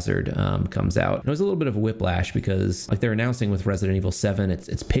 Biohazard comes out. And it was a little bit of a whiplash because, like they're announcing with Resident Evil 7,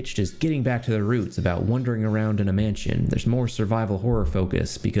 it's pitched as getting back to the roots, about wandering around in a mansion. There's more survival horror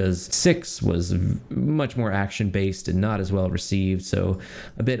focus because 6 was much more action-based and not as well received, so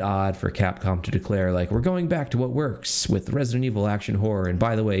a bit odd for Capcom to declare, like, we're going back to what works with Resident Evil action horror, and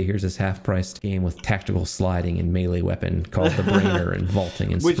by the way, here's this half-priced game with tactical sliding and melee weapon called the Brainer and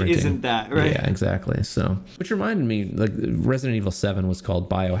vaulting and sprinting. which isn't that, right? Yeah, exactly. So, which reminded me, like, Resident Evil 7 was called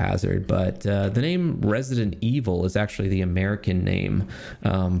Biohazard, but the name Resident Evil is actually the American name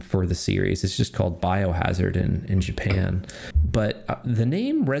for the series. It's just called Biohazard in Japan. But the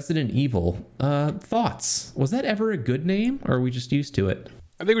name Resident Evil, thoughts? Was that ever a good name, or are we just used to it?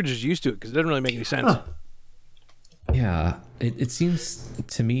 I think we're just used to it because it doesn't really make any sense. Huh. Yeah, it seems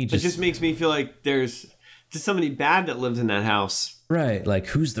to me It just makes me feel like there's just somebody bad that lives in that house. right. Like,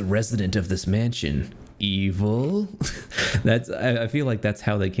 who's the resident of this mansion? Evil. I feel like that's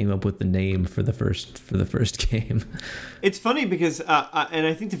how they came up with the name for the first game. It's funny because, and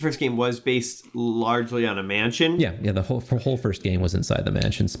I think the first game was based largely on a mansion. Yeah. The whole first game was inside the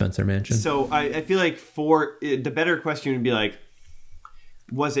mansion, Spencer Mansion. So I feel like the better question would be like,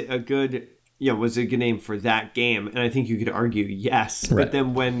 was it a good name for that game? And I think you could argue yes. Right. But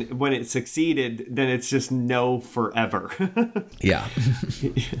then when it succeeded, then it's just no forever. Yeah.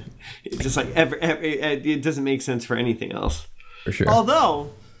 It's just like it doesn't make sense for anything else. For sure.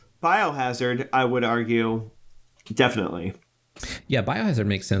 Although Biohazard, I would argue, definitely. Yeah, Biohazard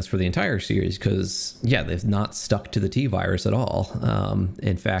makes sense for the entire series because, yeah, they've not stuck to the T-virus at all.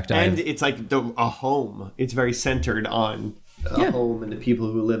 In fact, it's like a home. It's very centered on a home and the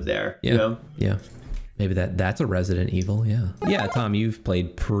people who live there. Yeah, you know? Yeah. Maybe that's a Resident Evil, yeah. Yeah, Tom, you've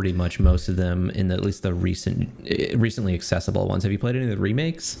played pretty much most of them in at least the recently accessible ones. Have you played any of the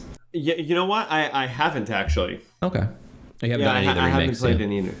remakes? Yeah, you know what? I haven't actually. Okay. You haven't done any of the I remakes? haven't played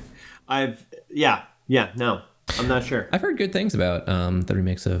any either. No, I'm not sure. I've heard good things about the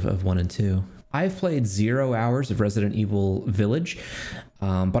remakes of 1 and 2. I've played 0 hours of Resident Evil Village,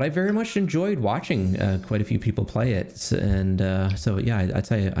 but I very much enjoyed watching quite a few people play it. And so, yeah, I'd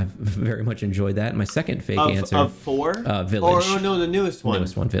say I've very much enjoyed that. My second fake answer... Of 4? Village. Or no, the newest one.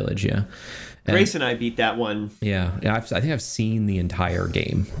 Newest one, Village, yeah. Grace and I beat that one. Yeah, I think I've seen the entire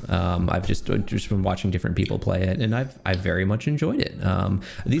game. I've just been watching different people play it, and I've very much enjoyed it.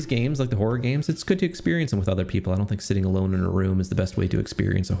 These games, like the horror games, it's good to experience them with other people. I don't think sitting alone in a room is the best way to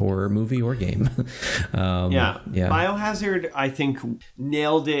experience a horror movie or game. Yeah. Biohazard, I think,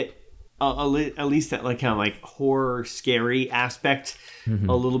 nailed it. At least at like kind of like horror, scary aspect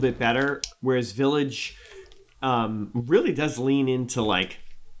a little bit better. Whereas Village really does lean into like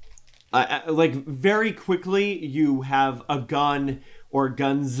very quickly you have a gun or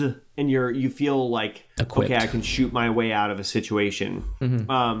guns and you feel like equipped. Okay, I can shoot my way out of a situation.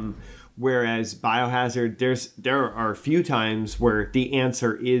 Whereas Biohazard, there are a few times where the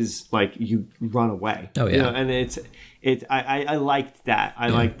answer is like you run away. Oh yeah, you know, and I liked that. I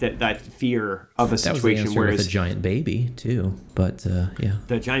liked that fear of a situation. That was the answer with a giant baby too. But yeah,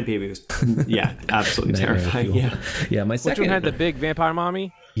 the giant baby was absolutely terrifying. Yeah. My Which second one had the big vampire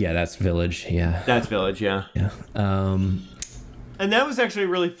mommy? Yeah, that's Village. Yeah, that's Village. Yeah. And that was actually a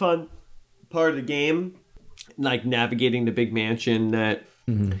really fun part of the game, like navigating the big mansion that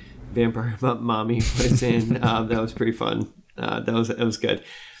Vampire Mommy was in. That was pretty fun. That was good.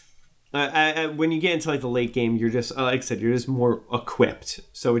 When you get into like the late game, you're just like I said, you're just more equipped.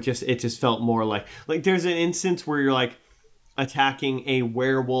 So it just felt more like there's an instance where you're like attacking a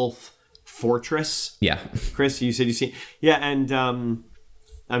werewolf fortress. Yeah, Chris, you said you see. Yeah, and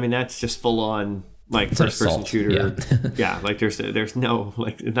I mean that's just full on like It's an first person assault, shooter. yeah. Yeah, like there's no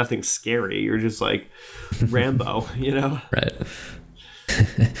like nothing scary. You're just like Rambo, you know? Right.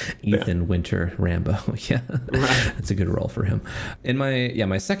 Ethan Winter Rambo. Yeah, Right. that's a good role for him. And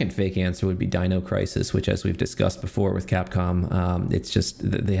my second fake answer would be Dino Crisis, which, as we've discussed before with Capcom, it's just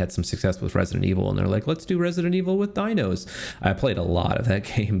they had some success with Resident Evil, and they're like, let's do Resident Evil with dinos. I played a lot of that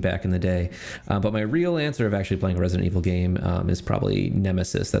game back in the day, but my real answer of actually playing a Resident Evil game is probably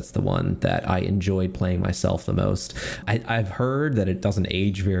Nemesis. That's the one that I enjoyed playing myself the most. I've heard that it doesn't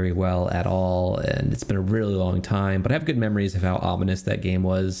age very well at all, and it's been a really long time, but I have good memories of how ominous that game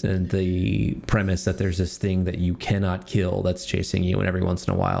was, and the premise that there's this thing that you cannot kill that's chasing you, and every once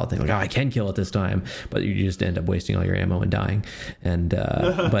in a while they're like, oh, I can kill it this time, but you just end up wasting all your ammo and dying. And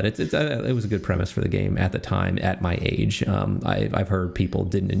but it was a good premise for the game at the time at my age. I've heard people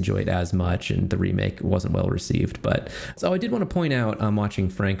didn't enjoy it as much, and the remake wasn't well received. But so I did want to point out, I'm watching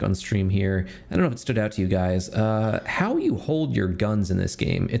Frank on stream here, I don't know if it stood out to you guys, how you hold your guns in this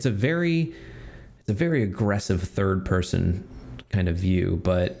game. It's a very aggressive third person kind of view,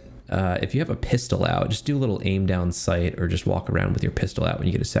 but if you have a pistol out, just do a little aim down sight, or just walk around with your pistol out when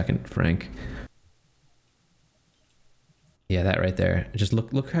you get a second, Frank. Yeah, that right there. Just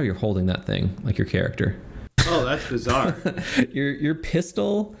look how you're holding that thing, like your character. Oh, that's bizarre. Your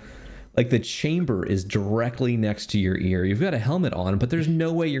pistol, like the chamber is directly next to your ear. You've got a helmet on, but there's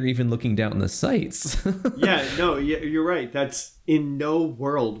no way you're even looking down the sights. Yeah, no, you're right. That's in no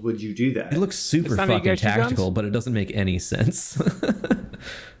world would you do that. It looks super fucking tactical, but it doesn't make any sense.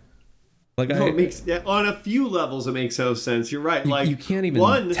 Like no, it makes on a few levels it makes no sense. You're right. Like you can't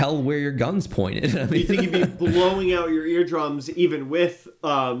even tell where your gun's pointed. I mean, you think you'd be blowing out your eardrums even with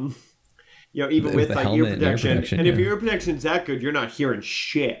even with like ear protection. And if your ear protection's that good, you're not hearing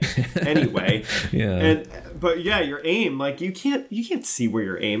shit anyway. Yeah. But your aim, like you can't see where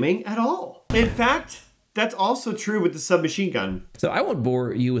you're aiming at all. In fact, that's also true with the submachine gun. So I won't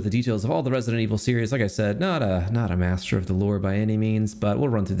bore you with the details of all the Resident Evil series. Like I said, not a master of the lore by any means, but we'll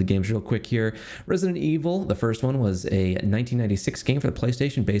run through the games real quick here. Resident Evil, the first one, was a 1996 game for the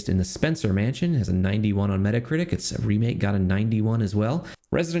PlayStation based in the Spencer Mansion. It has a 91 on Metacritic. Its remake got a 91 as well.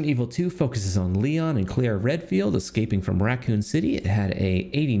 Resident Evil 2 focuses on Leon and Claire Redfield escaping from Raccoon City. It had a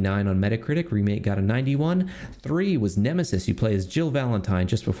 89 on Metacritic. Remake got a 91. 3 was Nemesis. You play as Jill Valentine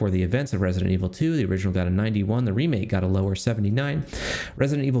just before the events of Resident Evil 2. The original got a 91. The remake got a lower 79.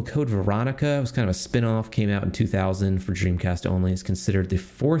 Resident Evil Code Veronica was kind of a spin-off. Came out in 2000 for Dreamcast only. It's considered the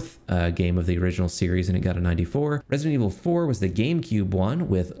fourth game of the original series, and it got a 94. Resident Evil 4 was the GameCube one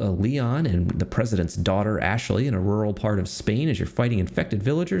with Leon and the president's daughter, Ashley, in a rural part of Spain as you're fighting infected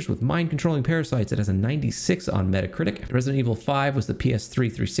villagers with mind-controlling parasites. It has a 96 on Metacritic. Resident Evil 5 was the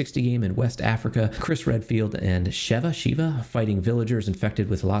PS3 360 game in West Africa. Chris Redfield and Shiva fighting villagers infected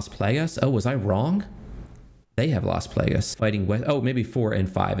with Las Plagas. Oh, was I wrong? They have Las Plagas fighting West. Oh, maybe 4 and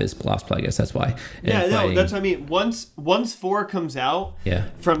 5 is Las Plagas. That's why. And no, that's what I mean. Once 4 comes out,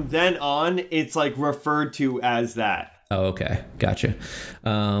 from then on, it's like referred to as that. Oh, okay, gotcha.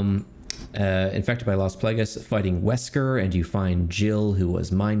 Infected by Las Plagas, fighting Wesker, and you find Jill, who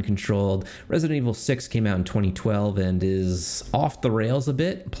was mind controlled. Resident Evil 6 came out in 2012 and is off the rails a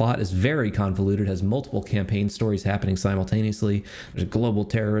bit. Plot is very convoluted, has multiple campaign stories happening simultaneously. There's global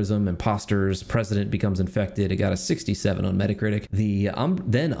terrorism, imposters, president becomes infected. It got a 67 on Metacritic. The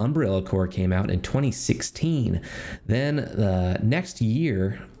then Umbrella Corps came out in 2016. Then the next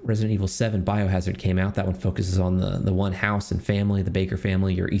year, Resident Evil 7 Biohazard came out. That one focuses on the one house and family, the Baker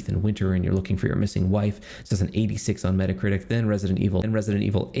family. You're Ethan Winter and you're looking for your missing wife. It says an 86 on Metacritic. Then Resident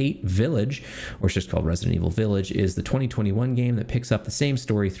Evil 8 Village, or it's just called Resident Evil Village, is the 2021 game that picks up the same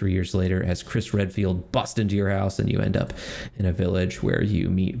story 3 years later as Chris Redfield busts into your house and you end up in a village where you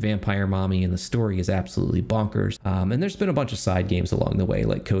meet Vampire Mommy, and the story is absolutely bonkers. And there's been a bunch of side games along the way,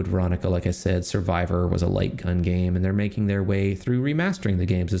 like Code Veronica, like I said. Survivor was a light gun game, and they're making their way through remastering the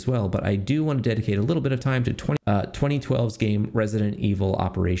games as well. But I do want to dedicate a little bit of time to 2012's game Resident Evil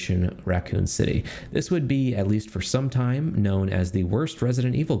Operation Raccoon City. This would be, at least for some time, known as the worst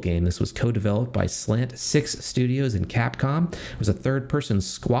Resident Evil game. This was co-developed by Slant 6 Studios and Capcom. It was a third-person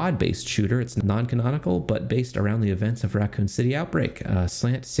squad-based shooter. It's non-canonical, but based around the events of Raccoon City Outbreak.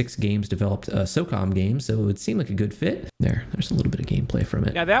 Slant 6 Games developed a SOCOM game, so it would seem like a good fit. There's a little bit of gameplay from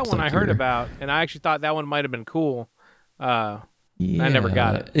it. Yeah, that one I heard about, and I actually thought that one might have been cool. I never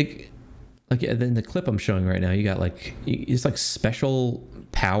got it. In the clip I'm showing right now, you got it's like special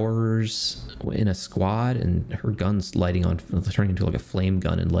powers in a squad, and her gun's turning into like a flame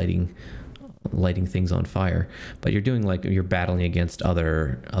gun and lighting things on fire. But you're battling against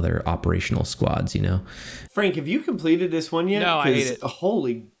other operational squads, you know. Frank, have you completed this one yet? No, I hate it.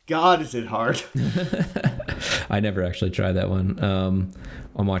 Holy God, is it hard? I never actually tried that one.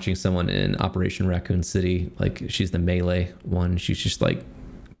 I'm watching someone in Operation Raccoon City. Like, she's the melee one. She's just like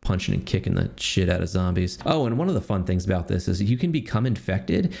punching and kicking the shit out of zombies. Oh, and one of the fun things about this is you can become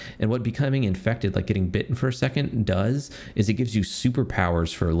infected, and what becoming infected, like getting bitten for a second, does is it gives you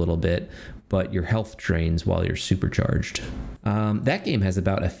superpowers for a little bit, but your health drains while you're supercharged. That game has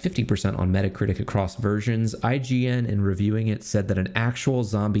about a 50% on Metacritic across versions. IGN, in reviewing it, said that an actual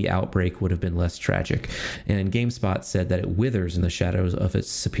zombie outbreak would have been less tragic, and GameSpot said that it withers in the shadows of its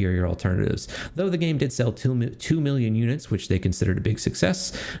superior alternatives. Though the game did sell 2 million units, which they considered a big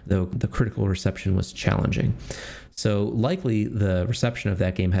success, though the critical reception was challenging. So likely the reception of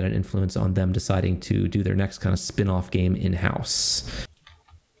that game had an influence on them deciding to do their next kind of spin-off game in-house.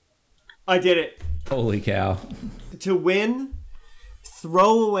 I did it. Holy cow. To win,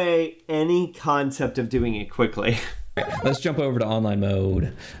 throw away any concept of doing it quickly. Let's jump over to online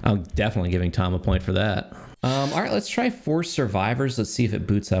mode. I'm definitely giving Tom a point for that. All right, let's try Force Survivors. Let's see if it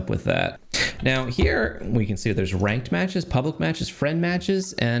boots up with that. Now here we can see there's ranked matches, public matches, friend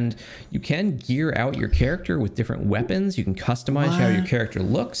matches, and you can gear out your character with different weapons. You can customize how your character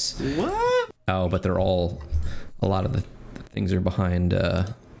looks. What? Oh, but they're all, a lot of the things are behind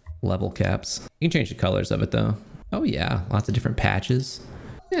level caps. You can change the colors of it though. Oh yeah, lots of different patches.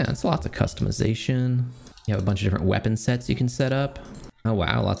 Yeah, it's lots of customization. You have a bunch of different weapon sets you can set up. Oh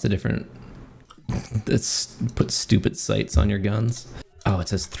wow, lots of different... Let's put stupid sights on your guns. Oh, it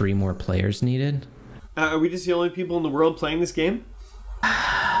says 3 more players needed. Are we just the only people in the world playing this game?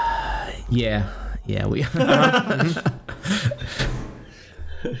 Yeah, we are.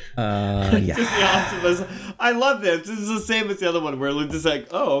 Yeah. Just the optimism. I love this. This is the same as the other one where we're just like,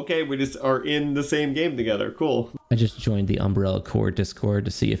 oh, okay, we just are in the same game together. Cool. I just joined the Umbrella Corps Discord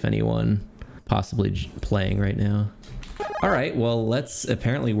to see if anyone possibly playing right now. All right, well,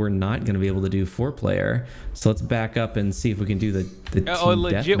 apparently we're not going to be able to do 4-player, so let's back up and see if we can do the team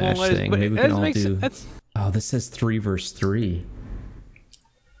deathmatch thing. Maybe we can all do... Oh, this says 3 versus 3.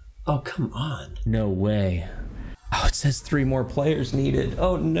 Oh, come on. No way. Oh, it says 3 more players needed.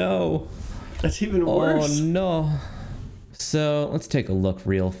 Oh, no. That's even worse. Oh, no. So let's take a look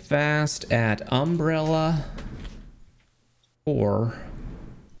real fast at Umbrella Corps.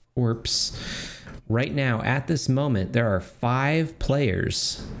 Right now, at this moment, there are 5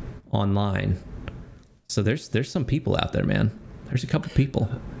 players online. So there's some people out there, man. There's a couple people.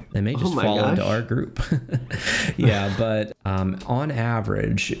 They may just fall into our group. Yeah, but on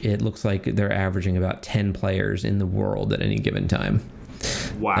average, it looks like they're averaging about 10 players in the world at any given time.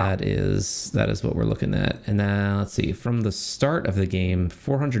 Wow. That is what we're looking at. And now let's see. From the start of the game,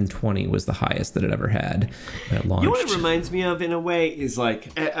 420 was the highest that it ever had when it launched. You know what it reminds me of in a way is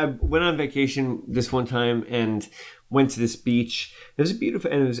like I went on vacation this one time and went to this beach. It was a beautiful,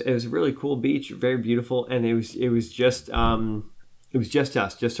 and it was a really cool beach, very beautiful, and it was just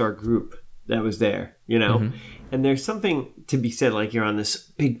us, just our group that was there, you know. Mm-hmm. And there's something to be said, like you're on this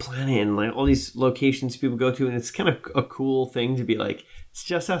big planet and like all these locations people go to, and it's kind of a cool thing to be like, it's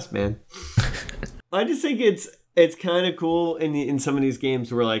just us, man. I just think it's kind of cool in some of these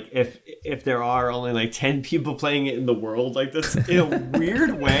games where like if there are only like 10 people playing it in the world like this, in a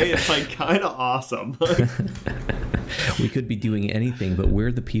weird way, it's like kind of awesome. We could be doing anything, but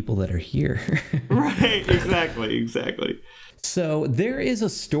we're the people that are here. Right, exactly. So there is a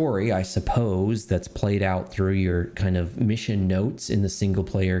story, I suppose, that's played out through your kind of mission notes in the single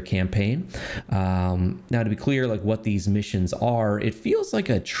player campaign. Now, to be clear, like what these missions are, it feels like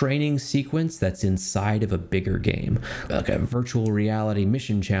a training sequence that's inside of a bigger game, like a virtual reality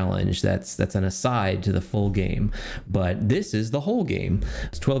mission challenge that's an aside to the full game. But this is the whole game.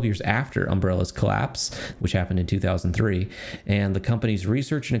 It's 12 years after Umbrella's collapse, which happened in 2003, and the company's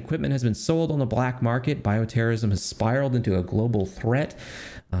research and equipment has been sold on the black market. Bioterrorism has spiraled into a global threat.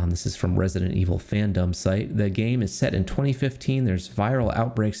 This is from Resident Evil fandom site. The game is set in 2015. There's viral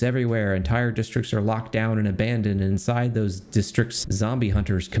outbreaks everywhere. Entire districts are locked down and abandoned. And inside those districts, zombie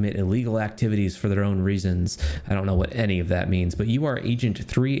hunters commit illegal activities for their own reasons. I don't know what any of that means, but you are Agent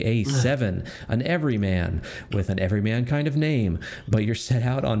 3A7, an everyman with an everyman kind of name. But you're set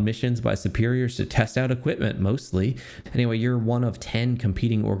out on missions by superiors to test out equipment, mostly. Anyway, you're one of 10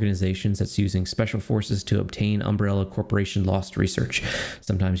 competing organizations that's using special forces to obtain Umbrella Corporation's mentioned lost research.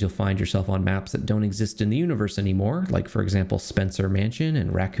 Sometimes you'll find yourself on maps that don't exist in the universe anymore, like, for example, Spencer Mansion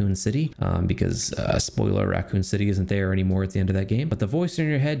and Raccoon City, because, spoiler, Raccoon City isn't there anymore at the end of that game. But the voice in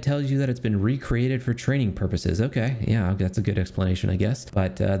your head tells you that it's been recreated for training purposes. Okay, yeah, that's a good explanation, I guess.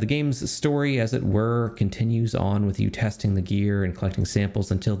 But the game's story, as it were, continues on with you testing the gear and collecting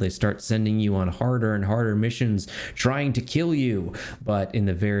samples until they start sending you on harder and harder missions trying to kill you. But in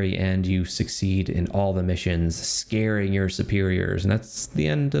the very end, you succeed in all the missions, scaring your superiors, and that's the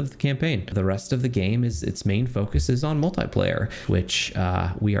end of the campaign. The rest of the game is its main focus is on multiplayer, which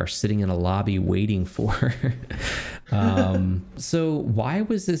we are sitting in a lobby waiting for. So why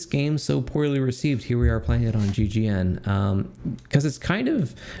was this game so poorly received? Here we are playing it on GGN. Because it's kind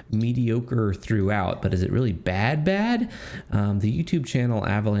of mediocre throughout, but is it really bad? The YouTube channel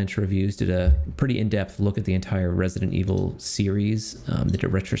Avalanche Reviews did a pretty in-depth look at the entire Resident Evil series. They did a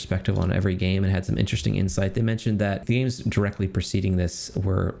retrospective on every game and had some interesting insight. They mentioned that the games directly preceding this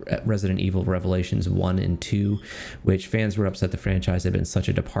were Resident Evil Revelations 1 and 2, which fans were upset the franchise had been such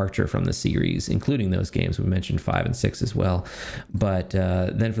a departure from the series, including those games. We mentioned 5 and 6 as well. But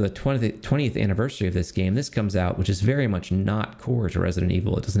then for the 20th anniversary of this game, this comes out, which is very much not core to Resident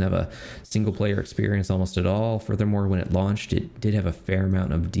Evil. It doesn't have a single player experience almost at all. Furthermore, when it launched, it did have a fair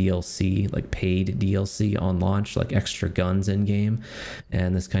amount of DLC, like paid DLC on launch, like extra guns in game.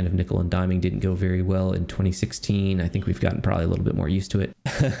 And this kind of nickel and diming didn't go very well in 2016. I think we've gotten probably a little bit more used to it.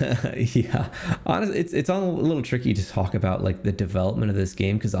 Yeah, honestly, it's a little tricky to talk about like the development of this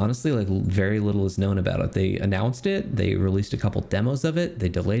game, because honestly, like very little is known about it. They announced it, they released a couple demos of it, they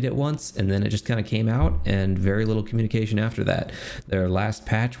delayed it once, and then it just kind of came out, and very little communication after that. Their last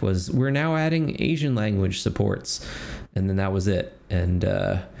patch was, we're now adding Asian language supports, and then that was it. And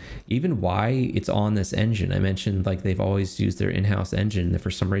even why it's on this engine, I mentioned like they've always used their in-house engine.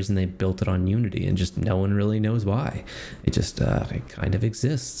 For some reason they built it on Unity, and just no one really knows why. It just it kind of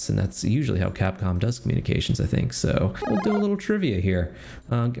exists, and that's usually how Capcom does communications, I think. So we'll do a little trivia here,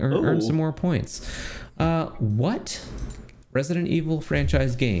 earn some more points. What Resident Evil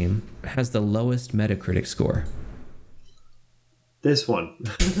franchise game has the lowest Metacritic score? This one.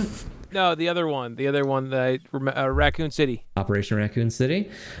 No, the other one, Raccoon City. Operation Raccoon City.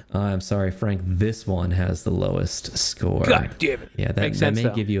 I'm sorry, Frank. This one has the lowest score. God damn it! Yeah, that may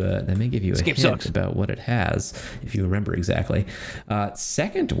give you a hint sucks. about what it has if you remember exactly.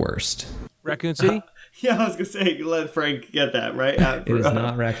 Second worst. Raccoon City. Yeah, I was gonna say, let Frank get that right. It is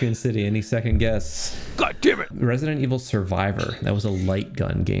not Raccoon City. Any second guess? God damn it! Resident Evil Survivor. That was a light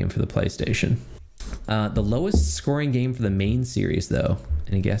gun game for the PlayStation. The lowest scoring game for the main series, though.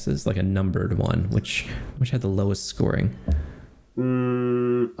 Any guesses? Like a numbered one. Which had the lowest scoring?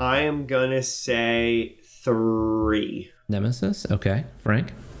 I am gonna say 3. Nemesis. Okay,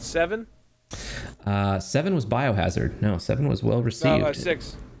 Frank. 7. 7 was Biohazard. No, 7 was well received.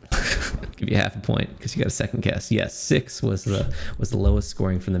 6. Give you half a point because you got a second guess. Yes, 6 was the lowest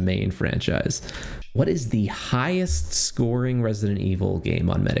scoring from the main franchise. What is the highest scoring Resident Evil game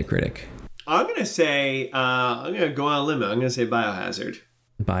on Metacritic? I'm gonna say I'm gonna go on a limit. I'm gonna say Biohazard.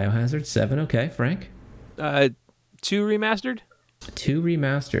 Biohazard 7. Okay, Frank. 2 remastered. 2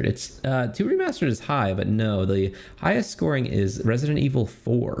 remastered. It's 2 remastered is high, but no, the highest scoring is Resident Evil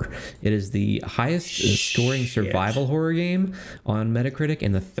 4. It is the highest scoring survival horror game on Metacritic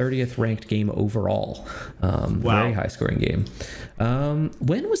and the 30th ranked game overall. Wow. Very high scoring game.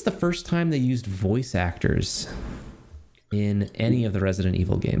 When was the first time they used voice actors in any of the Resident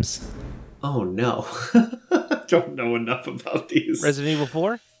Evil games? Oh no. I don't know enough about these. Resident Evil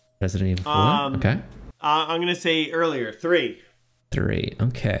 4? Resident Evil 4. Okay. I'm gonna say earlier, 3. 3.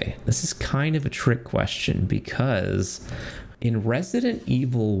 Okay. This is kind of a trick question because in Resident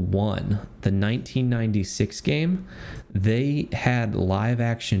Evil 1, the 1996 game, they had live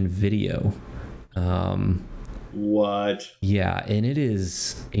action video. What? Yeah, and it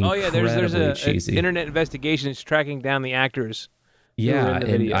is incredibly cheesy. An internet investigation is tracking down the actors. Yeah,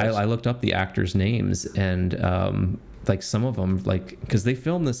 and I looked up the actors' names, and like some of them, like, because they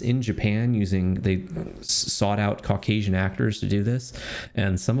filmed this in Japan they sought out Caucasian actors to do this,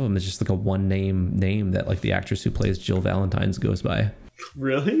 and some of them is just like a one name that like the actress who plays Jill Valentine's goes by.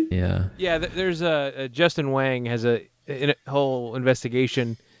 Really? Yeah. Yeah, there's Justin Wang has a whole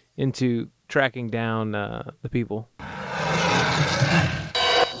investigation into tracking down the people.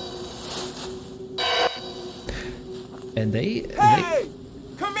 And they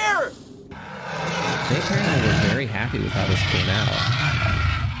come here! They apparently were very happy with how this came out.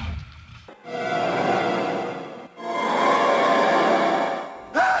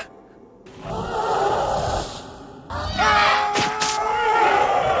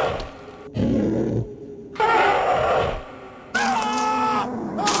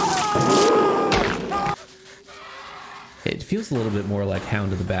 bit more like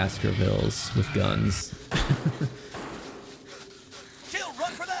Hound of the Baskervilles with guns. Jill,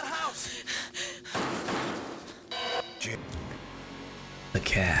 run for that house! The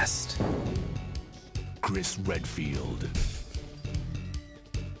cast. Chris Redfield,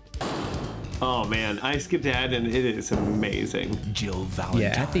 Oh man, I skipped ahead and it is amazing. Jill Valentine.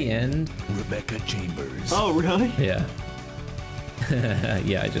 Yeah, at the end. Rebecca Chambers. Oh really? Yeah.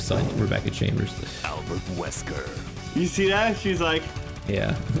 Yeah, I just saw Rebecca Chambers. Albert Wesker. You see that? She's like,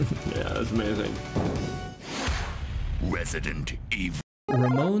 Yeah. yeah, that's amazing. Resident Evil.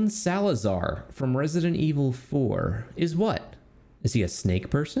 Ramon Salazar from Resident Evil 4 is what? Is he a snake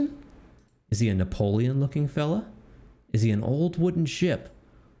person? Is he a Napoleon-looking fella? Is he an old wooden ship?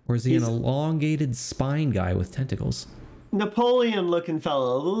 Or is he an elongated spine guy with tentacles? Napoleon-looking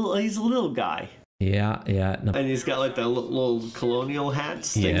fellow. He's a little guy. Yeah. And he's got like the little colonial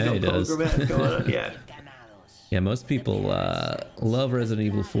hats. Yeah, he does. Going on. Yeah. Yeah, most people love Resident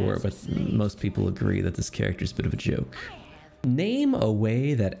Evil 4, but most people agree that this character's a bit of a joke. Name a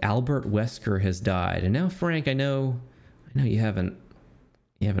way that Albert Wesker has died. And now, Frank, I know you haven't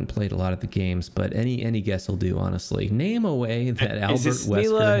played a lot of the games, but any guess will do, honestly. Name a way that Albert Wesker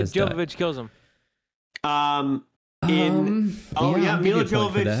Mila has died. Jovovich kills him. Mila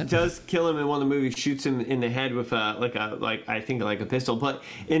Jovovich does kill him in one of the movies. Shoots him in the head with a pistol. But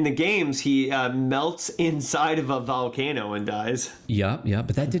in the games, he melts inside of a volcano and dies. Yeah,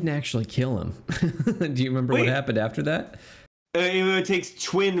 but that didn't actually kill him. Do you remember what happened after that? It takes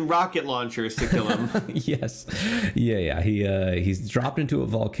twin rocket launchers to kill him. Yes. Yeah. He's dropped into a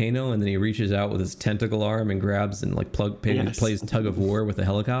volcano, and then he reaches out with his tentacle arm and grabs and plays tug of war with a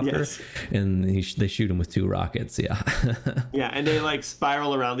helicopter. Yes. And they shoot him with 2 rockets. Yeah. Yeah, and they like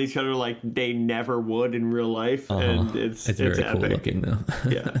spiral around each other like they never would in real life, and it's very epic. cool looking though.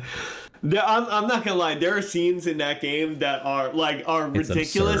 Yeah. I'm not gonna lie. There are scenes in that game that are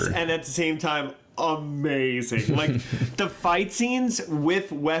ridiculous, and at the same time amazing. Like the fight scenes with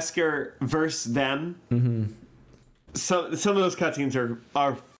Wesker versus them. Mm-hmm. Some of those cutscenes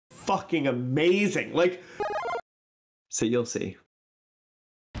are fucking amazing. Like, so you'll see.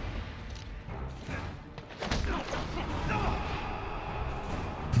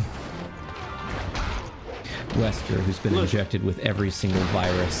 Wesker, who's been injected with every single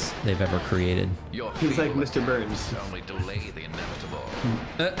virus they've ever created. He's like Mr. Burns. Only delay the inevitable.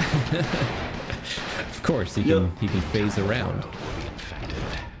 Of course, he can phase around.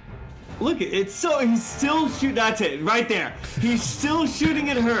 Look, he's still shooting. That's it, right there. He's still shooting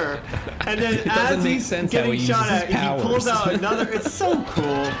at her, and then as he's getting shot at, he pulls out another. It's so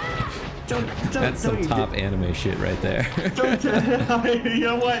cool. That's some top anime shit right there. You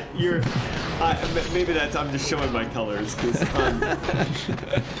know what? Maybe I'm just showing my colors.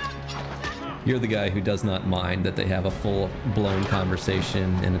 You're the guy who does not mind that they have a full-blown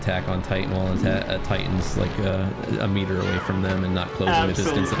conversation in Attack on Titan while Titan's like a meter away from them and not closing the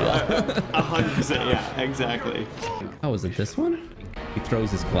distance at all. 100%, yeah, exactly. Oh, is it this one? He throws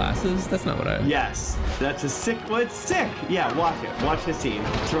his glasses? That's not what I... Yes, that's a sick... Well, it's sick. Yeah, watch it. Watch the scene.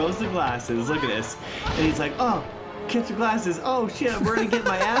 He throws the glasses. Look at this. And he's like, oh, catch your glasses. Oh, shit, I'm already getting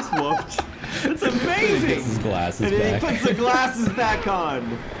my ass whooped. That's amazing. He gets his glasses and then back. he puts the glasses back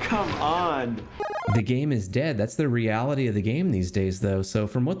on. Come on. The game is dead. That's the reality of the game these days, though. So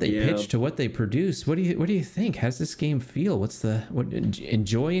from what they pitch to what they produce, what do you think? How's this game feel?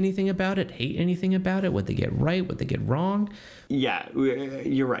 Enjoy anything about it? Hate anything about it? What they get right? What they get wrong? Yeah,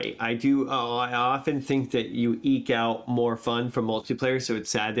 you're right. I do. I often think that you eke out more fun from multiplayer, so it's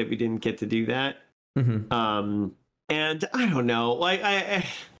sad that we didn't get to do that. Mm-hmm. And I don't know. Like I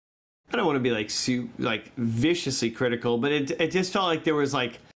don't want to be like viciously critical, but it just felt like there was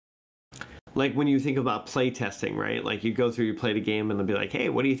like when you think about play testing, right? Like you go through, you play the game, and they'll be like, "Hey,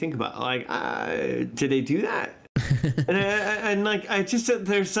 what do you think about?" Like, did they do that? and I just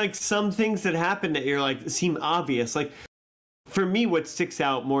there's like some things that happen that you're like seem obvious. Like for me, what sticks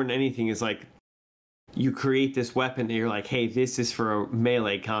out more than anything is like you create this weapon and you're like, "Hey, this is for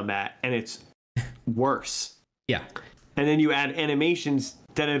melee combat," and it's worse. Yeah. And then you add animations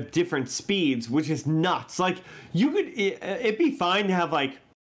that have different speeds, which is nuts. Like you could, it'd be fine to have like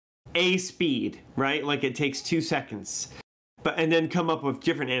a speed, right? Like it takes 2 seconds, and then come up with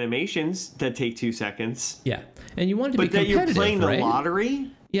different animations that take 2 seconds. Yeah, and you want it to be competitive, but that you're playing right? the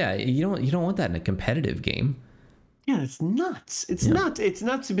lottery. Yeah, you don't want that in a competitive game. Yeah, it's nuts. It's nuts. It's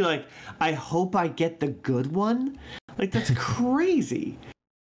nuts to be like, I hope I get the good one. Like that's crazy.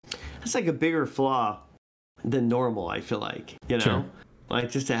 That's like a bigger flaw than normal, I feel like, you know. Sure. Like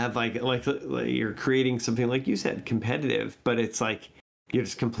just to have like you're creating something like you said competitive, but it's like you're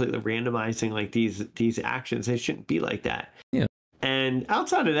just completely randomizing like these actions. They shouldn't be like that. Yeah. And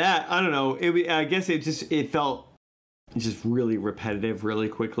outside of that, I don't know. I guess it felt just really repetitive, really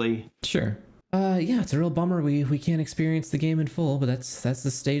quickly. Sure. Yeah, it's a real bummer we can't experience the game in full, but that's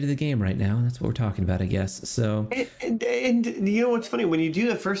the state of the game right now. That's what we're talking about, I guess. So, and you know what's funny, when you do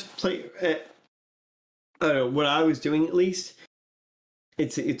the first play, I don't know, what I was doing at least,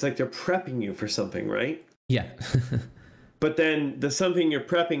 it's like they're prepping you for something, right? yeah. But then the something you're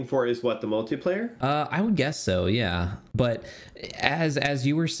prepping for is what, the multiplayer? I would guess so, yeah. But as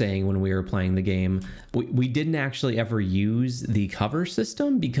you were saying when we were playing the game, we didn't actually ever use the cover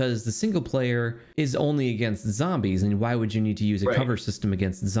system because the single player is only against zombies, and why would you need to use a cover system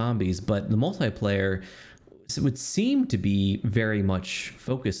against zombies? But the multiplayer would seem to be very much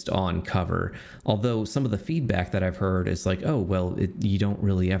focused on cover, although some of the feedback that I've heard is like, oh, well, you don't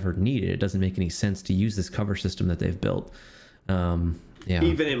really ever need it. It doesn't make any sense to use this cover system that they've built. Yeah.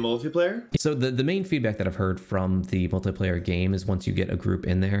 Even in multiplayer? So the main feedback that I've heard from the multiplayer game is once you get a group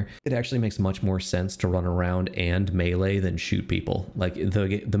in there, it actually makes much more sense to run around and melee than shoot people. Like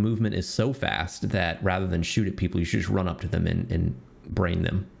the movement is so fast that rather than shoot at people, you should just run up to them and brain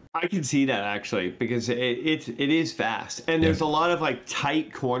them. I can see that actually, because it is fast, and there's a lot of like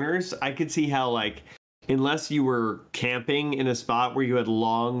tight corners. I could see how, like, unless you were camping in a spot where you had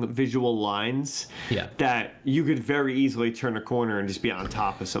long visual lines, that you could very easily turn a corner and just be on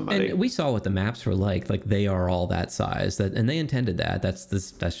top of somebody. And we saw what the maps were like they are all that size, and they intended that. That's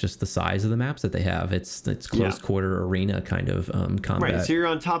just the size of the maps that they have. It's close quarter arena kind of combat. Right, so you're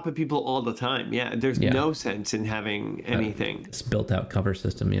on top of people all the time. Yeah, there's no sense in having anything. It's built out cover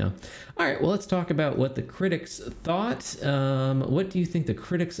system, yeah. All right, well, let's talk about what the critics thought. What do you think the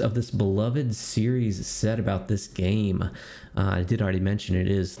critics of this beloved series said about this game? I did already mention it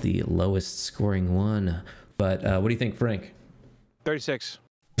is the lowest scoring one, but what do you think, Frank? 36.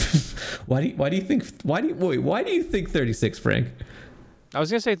 Why do you think 36, Frank? I was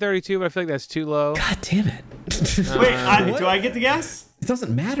gonna say 32, but I feel like that's too low. God damn it! Wait, do I get to guess? It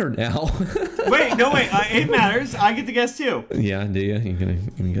doesn't matter now. Wait, it matters. I get to guess too. Yeah, do you? You're gonna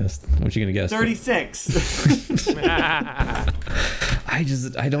guess. What you gonna guess? 36. I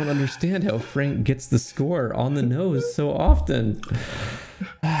don't understand how Frank gets the score on the nose so often.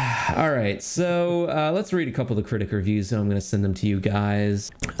 All right, so let's read a couple of the critic reviews, and I'm going to send them to you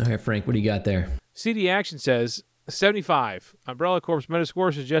guys. All right, Frank, what do you got there? CD Action says 75. Umbrella Corp's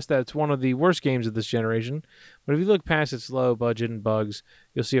Metascore suggests that it's one of the worst games of this generation, but if you look past its low budget and bugs,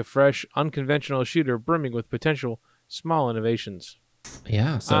 you'll see a fresh, unconventional shooter brimming with potential small innovations.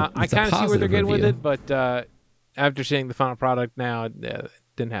 Yeah, so I kind of see where they're getting with it, but after seeing the final product now, it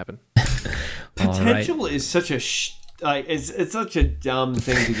didn't happen. Potential is such a it's such a dumb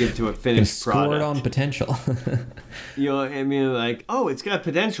thing to give to a finished product. Scored on potential. You know, I mean, like, oh, it's got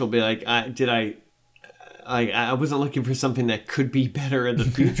potential. Be like, I wasn't looking for something that could be better in the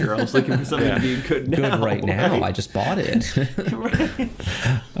future. I was looking for something to be good now. Good right now. I just bought it. Right.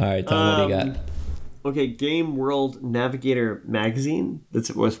 All right, Tom, what do you got? Okay, Game World Navigator Magazine.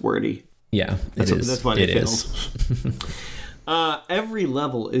 That's wordy. Yeah, that's why it fails. Every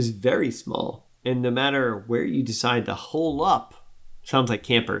level is very small, and no matter where you decide to hole up, sounds like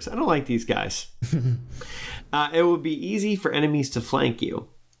campers. I don't like these guys. It would be easy for enemies to flank you.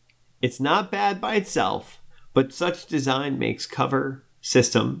 It's not bad by itself, but such design makes cover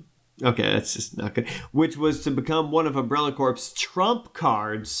system. Okay, that's just not good. Which was to become one of Umbrella Corp's trump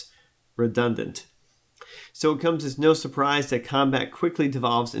cards redundant. So it comes as no surprise that combat quickly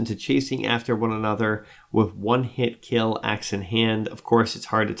devolves into chasing after one another with one-hit kill, axe in hand. Of course, it's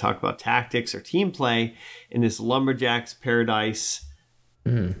hard to talk about tactics or team play in this lumberjack's paradise.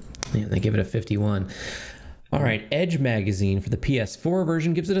 Yeah, they give it a 51. All right, Edge Magazine for the PS4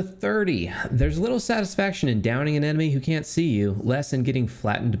 version gives it a 30. There's little satisfaction in downing an enemy who can't see you, less in getting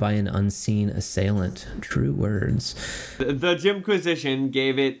flattened by an unseen assailant. True words. The Jimquisition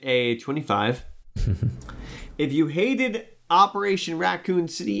gave it a 25. If you hated Operation Raccoon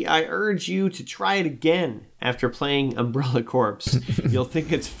City, I urge you to try it again after playing Umbrella Corps. You'll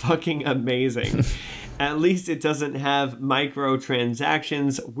think it's fucking amazing. At least it doesn't have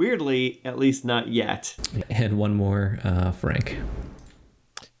microtransactions. Weirdly, at least not yet. And one more, Frank.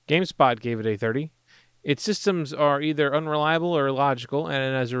 GameSpot gave it a 30. Its systems are either unreliable or illogical,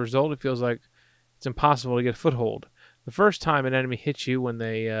 and as a result, it feels like it's impossible to get a foothold. The first time an enemy hits you when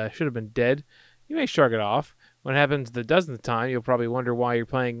they should have been dead, you may shrug it off. When it happens the dozenth time, you'll probably wonder why you're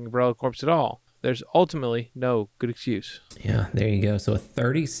playing Umbrella Corps at all. There's ultimately no good excuse. Yeah, there you go. So a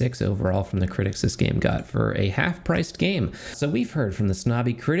 36 overall from the critics this game got for a half-priced game. So we've heard from the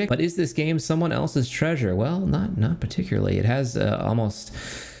snobby critic, but is this game someone else's treasure? Well, not particularly. It has almost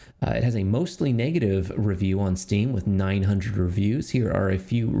It has a mostly negative review on Steam with 900 reviews. Here are a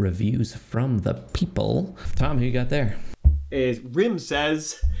few reviews from the people. Tom, who you got there? Rim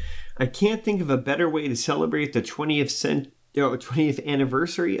says, I can't think of a better way to celebrate the 20th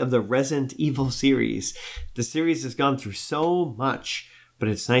anniversary of the Resident Evil series. The series has gone through so much, but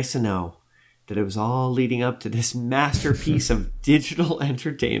it's nice to know that it was all leading up to this masterpiece of digital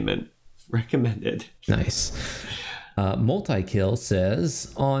entertainment. Recommended. Nice. Multi-Kill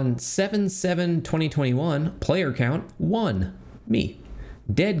says, on 7/7/2021, player count 1. Me.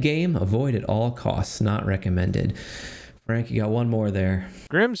 Dead game, avoid at all costs, not recommended. Frank, you got one more there.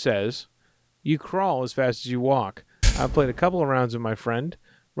 Grim says, you crawl as fast as you walk. I've played a couple of rounds with my friend.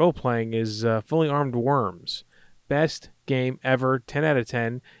 Role-playing is Fully Armed Worms. Best game ever, 10 out of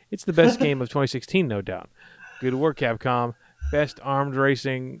 10. It's the best game of 2016, no doubt. Good work, Capcom. Best armed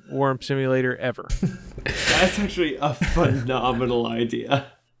racing worm simulator ever. That's actually a phenomenal idea.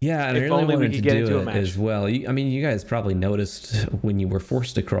 Yeah, and If I really only we wanted could to get do into a it match. as well. I mean, you guys probably noticed when you were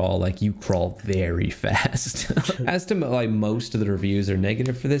forced to crawl, like you crawl very fast. As to like most of the reviews are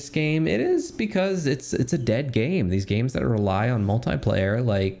negative for this game, it is because it's a dead game. These games that rely on multiplayer,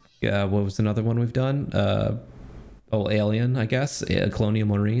 like what was another one we've done? Alien, I guess, Colonial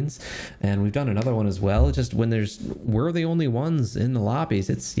Marines, and we've done another one as well. Just when we're the only ones in the lobbies,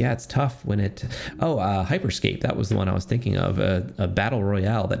 it's tough when Hyperscape, that was the one I was thinking of, a battle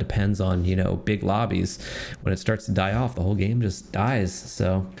royale that depends on big lobbies. When it starts to die off, the whole game just dies.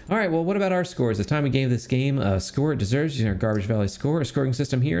 So all right, well, what about our scores? It's time we gave this game a score it deserves using our Garbage Valley score. Our scoring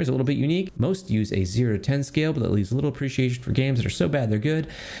system here is a little bit unique. Most use a 0 to 10 scale, but that leaves a little appreciation for games that are so bad they're good.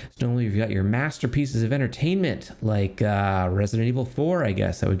 So normally you've got your masterpieces of entertainment like Resident Evil 4, I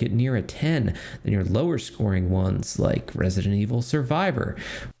guess. I would get near a 10. Then your lower scoring ones like Resident Evil Survivor.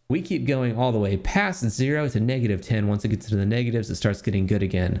 We keep going all the way past 0 to -10. Once it gets into the negatives, it starts getting good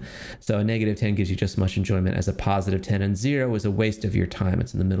again. So a -10 gives you just as much enjoyment as a +10, and 0 is a waste of your time.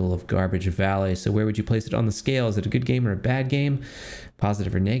 It's in the middle of Garbage Valley. So where would you place it on the scale? Is it a good game or a bad game?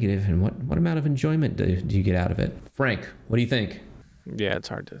 Positive or negative? And what amount of enjoyment do you get out of it? Frank, what do you think? Yeah, it's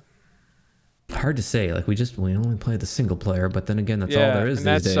hard to say. Like we only play the single player, but then again, that's all there is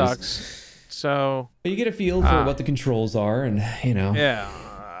and these days. that sucks. So you get a feel for what the controls are, and Yeah,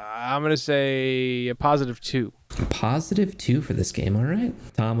 I'm gonna say a +2. +2 for this game. All right,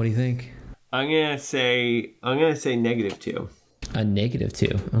 Tom, what do you think? I'm gonna say -2. A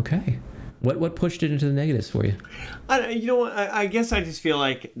 -2. Okay. What pushed it into the negatives for you? I guess I just feel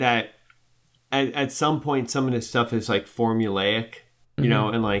like that at some point some of this stuff is like formulaic,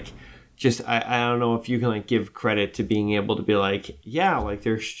 and like. Just I don't know if you can like give credit to being able to be like, yeah, like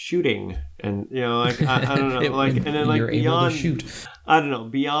they're shooting, and like I don't know, like, and then like you're beyond able to shoot. I don't know,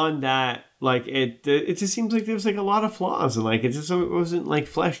 beyond that, like it just seems like there's like a lot of flaws, and like it wasn't like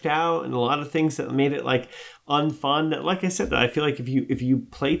fleshed out, and a lot of things that made it like unfun. That, like I said, that I feel like if you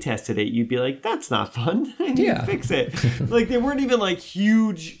play tested it, you'd be like, that's not fun. I need to fix it. Like they weren't even like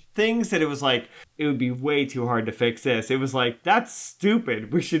huge things that it was like it would be way too hard to fix this. It was like, that's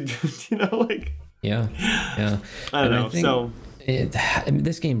stupid. We should like yeah I don't know. So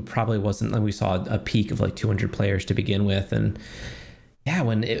this game probably wasn't like we saw a peak of like 200 players to begin with, and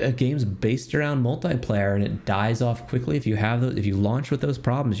when a game's based around multiplayer and it dies off quickly, if you launch with those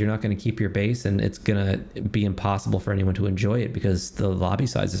problems, you're not going to keep your base, and it's going to be impossible for anyone to enjoy it because the lobby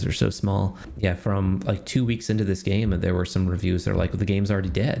sizes are so small. Yeah, from like 2 weeks into this game, there were some reviews that are like, well, the game's already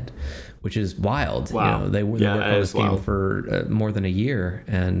dead, which is wild. Wow. They worked on this game for more than a year,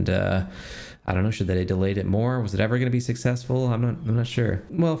 and I don't know, should they have delayed it more? Was it ever going to be successful? I'm not sure.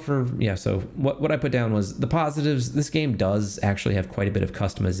 Well, so what I put down was the positives. This game does actually have quite a bit of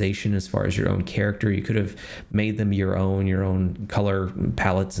customization as far as your own character. You could have made them your own color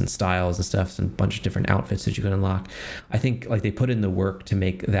palettes and styles and stuff, and a bunch of different outfits that you can unlock. I think like they put in the work to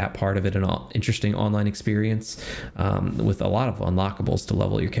make that part of it an interesting online experience with a lot of unlockables to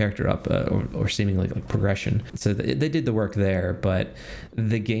level your character up or seemingly like progression. So they did the work there, but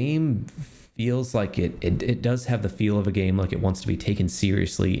the game feels like it does have the feel of a game like it wants to be taken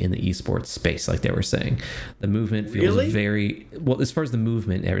seriously in the esports space, like they were saying. The movement feels very well as far as the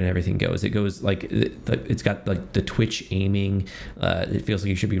movement and everything goes. It goes like it's got like the twitch aiming. It feels like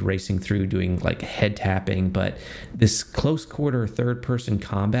you should be racing through doing like head tapping, but this close quarter third person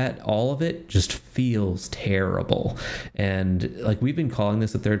combat, all of it just feels terrible. And like we've been calling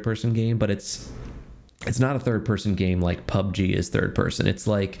this a third person game, but it's not a third-person game like PUBG is third-person. It's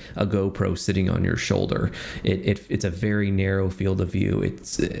like a GoPro sitting on your shoulder. It's a very narrow field of view.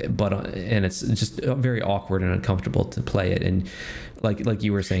 It's just very awkward and uncomfortable to play it. And like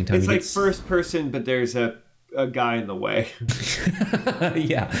you were saying, Tom, it's like first person, but there's a a guy in the way.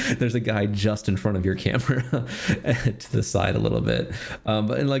 Yeah, there's a guy just in front of your camera to the side a little bit.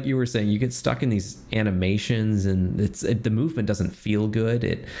 But and like you were saying, you get stuck in these animations, and the movement doesn't feel good.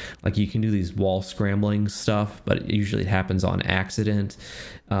 It like you can do these wall scrambling stuff, but usually it happens on accident.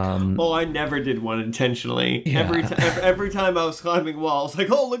 Well, I never did one intentionally. Yeah. Every time I was climbing walls,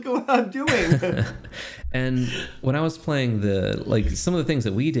 like, oh, look at what I'm doing. And when I was playing some of the things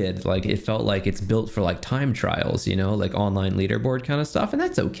that we did, like it felt like it's built for like time trials, you know, like online leaderboard kind of stuff, and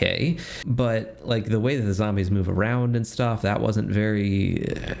that's okay. But like the way that the zombies move around and stuff, that wasn't a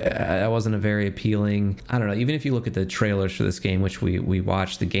very appealing. I don't know. Even if you look at the trailers for this game, which we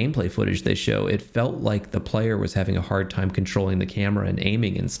watched, the gameplay footage they show, it felt like the player was having a hard time controlling the camera and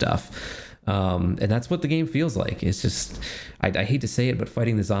aiming and stuff. And that's what the game feels like. It's just, I hate to say it, but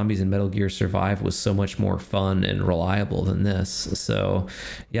fighting the zombies in Metal Gear Survive was so much more fun and reliable than this. So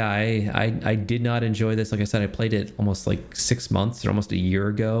yeah, I did not enjoy this. Like I said, I played it almost like 6 months or almost a year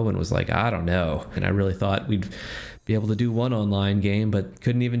ago and was like, I don't know. And I really thought we'd be able to do one online game, but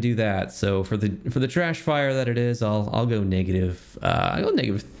couldn't even do that. So for the trash fire that it is, I'll go negative. I'll go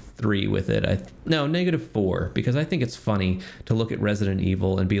 -3 with it. -4, because I think it's funny to look at Resident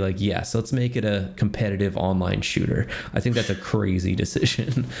Evil and be like, yes, let's make it a competitive online shooter. I think that's a crazy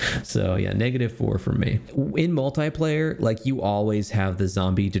decision. So yeah, -4 for me. In multiplayer, like you always have the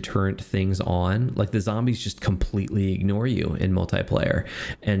zombie deterrent things on. Like the zombies just completely ignore you in multiplayer,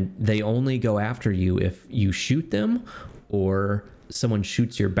 and they only go after you if you shoot them or someone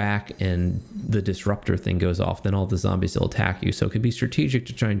shoots your back and the disruptor thing goes off. Then all the zombies will attack you. So it could be strategic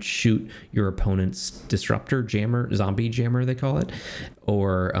to try and shoot your opponent's disruptor, zombie jammer they call it,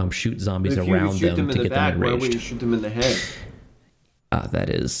 or shoot zombies around them to get them enraged. Why would you shoot them in the head? That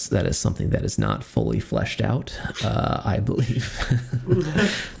is something that is not fully fleshed out, I believe.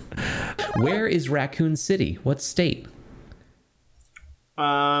 Where is Raccoon City? What state?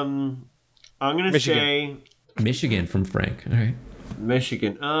 I'm gonna say Michigan from Frank. All right.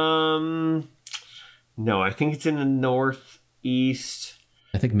 Michigan. No, I think it's in the northeast.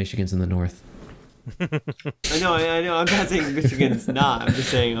 I think Michigan's in the north. I know. I'm not saying Michigan's not. I'm just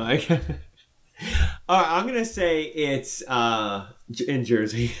saying like. All right, I'm gonna say it's in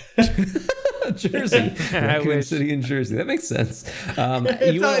Jersey. Jersey, Raccoon City in Jersey. That makes sense.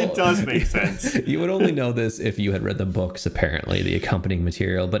 It does make sense. You would only know this if you had read the books, apparently, the accompanying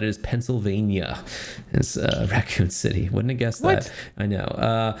material, but it is Pennsylvania. It's Raccoon City. Wouldn't have guessed that. I know.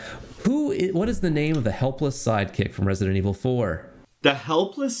 What is the name of the helpless sidekick from Resident Evil 4? The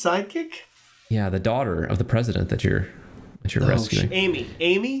helpless sidekick? Yeah, the daughter of the president that you're rescuing.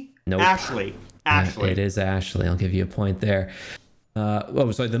 Amy? Nope. Ashley. It is Ashley. I'll give you a point there.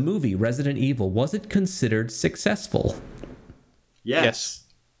 The movie Resident Evil, was it considered successful? Yes.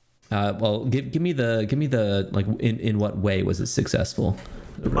 Well, give me the like in what way was it successful?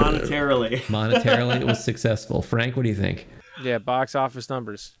 Monetarily, it was successful. Frank, what do you think? Yeah, box office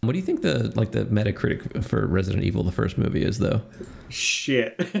numbers. What do you think the Metacritic for Resident Evil, the first movie, is though?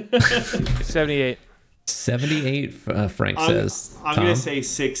 Shit. 78. 78. Frank says. I'm gonna say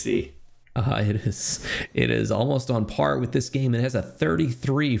 60. It is almost on par with this game. It has a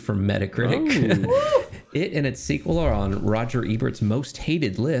 33 from Metacritic. It and its sequel are on Roger Ebert's most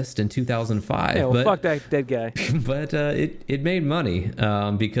hated list in 2005. Yeah, well, fuck that dead guy. But it made money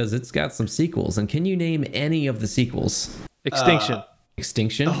because it's got some sequels. And can you name any of the sequels? Extinction.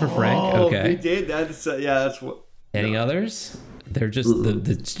 Extinction for Frank. Okay, we did. That's that's what. Any others? They're just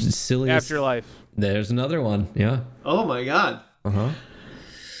the silliest. Afterlife. There's another one. Yeah. Oh my god.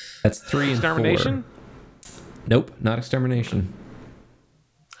 That's 3 and 4. Extermination? Nope, not Extermination.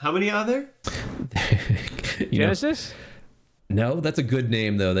 How many are there? Genesis? No, that's a good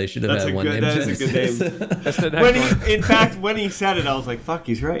name though. They should have had one name. That is a good name. That's the next one. In fact, when he said it, I was like, "Fuck,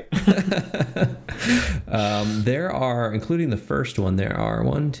 he's right." There are, including the first one, there are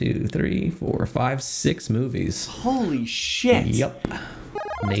 1, 2, 3, 4, 5, 6 movies. Holy shit! Yep.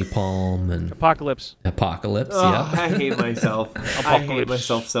 Napalm and Apocalypse. Oh, I hate myself. I hate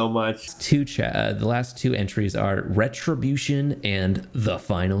myself so much. The last 2 entries are Retribution and The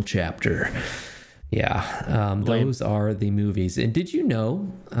Final Chapter. Yeah, those are the movies. And did you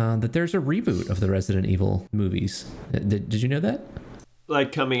know that there's a reboot of the Resident Evil movies? Did you know that?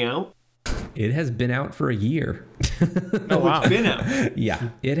 Like coming out? It has been out for a year. Oh, wow. It's been out. Yeah,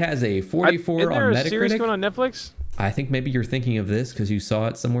 it has a 44 Isn't there on a Metacritic. series going on Netflix? I think maybe you're thinking of this because you saw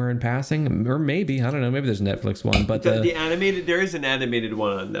it somewhere in passing, or maybe, I don't know, maybe there's a Netflix one, but the animated, there is an animated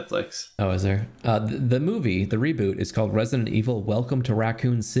one on Netflix. Oh, is there? The movie, the reboot, is called Resident Evil Welcome to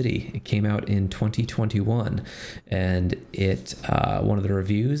Raccoon City. It came out in 2021, and it one of the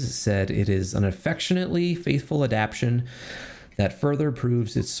reviews said it is an affectionately faithful adaptation that further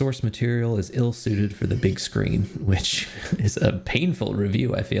proves its source material is ill-suited for the big screen, which is a painful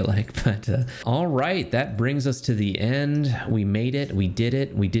review, I feel like. But all right, that brings us to the end. We made it. We did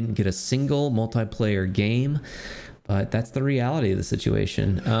it. We didn't get a single multiplayer game, but that's the reality of the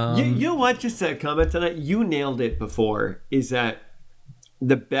situation. You know what? Just a comment on that. You nailed it before, is that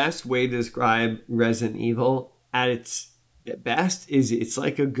the best way to describe Resident Evil at its best is it's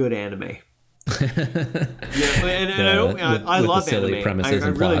like a good anime. I love silly anime. premises I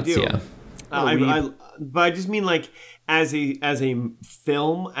and really plots, do. Yeah. But I just mean like as a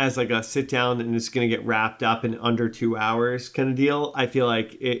film, as like a sit down and it's going to get wrapped up in under 2 hours kind of deal. I feel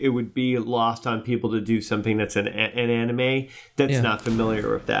like it would be lost on people to do something that's an anime that's not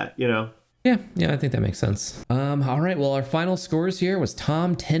familiar with that, you know? Yeah, I think that makes sense. All right, well, our final scores here was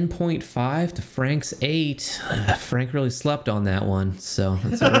Tom 10.5 to Frank's 8. Frank really slept on that one, so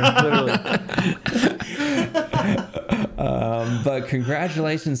that's all right. But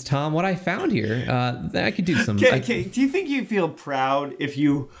congratulations, Tom. What I found here, I could do some... Do you think you feel proud if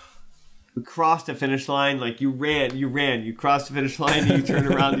you crossed a finish line, like you crossed the finish line and you turned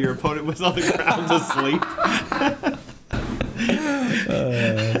around and your opponent was on the ground asleep?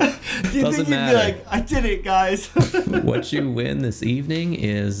 Do you Doesn't think you'd be like, I did it, guys? What you win this evening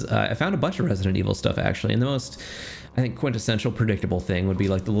is I found a bunch of Resident Evil stuff, actually, and the most, I think, quintessential predictable thing would be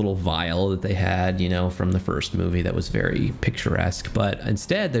like the little vial that they had, you know, from the first movie that was very picturesque. But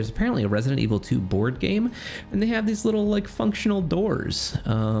instead, there's apparently a Resident Evil 2 board game, and they have these little like functional doors.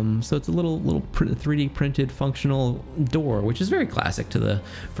 So it's a little 3D printed functional door, which is very classic to the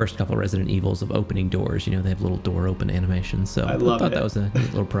first couple of Resident Evils of opening doors. You know, they have little door open animations. So I thought that was a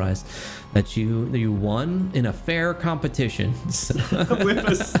neat little prize that you won in a fair competition. So with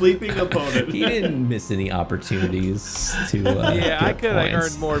a sleeping opponent. He didn't miss any opportunities to I could have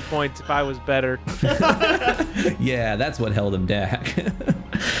earned more points if I was better. Yeah, that's what held him back.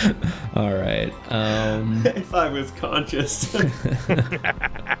 All right. If I was conscious.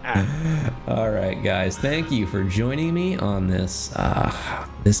 All right, guys. Thank you for joining me on this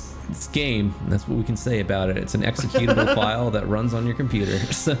this game. That's what we can say about it. It's an executable file that runs on your computer.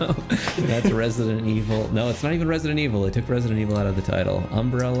 So that's Resident Evil. No, it's not even Resident Evil. They took Resident Evil out of the title.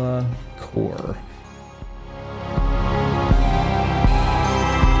 Umbrella Corps.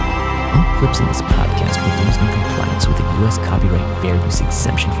 Clips in this podcast were used in compliance with the U.S. Copyright Fair Use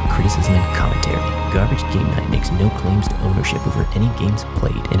Exemption for criticism and commentary. Garbage Game Night makes no claims to ownership over any games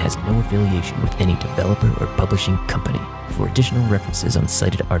played and has no affiliation with any developer or publishing company. For additional references on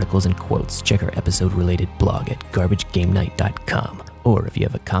cited articles and quotes, check our episode-related blog at garbagegamenight.com. Or if you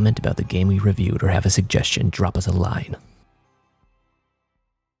have a comment about the game we reviewed or have a suggestion, drop us a line.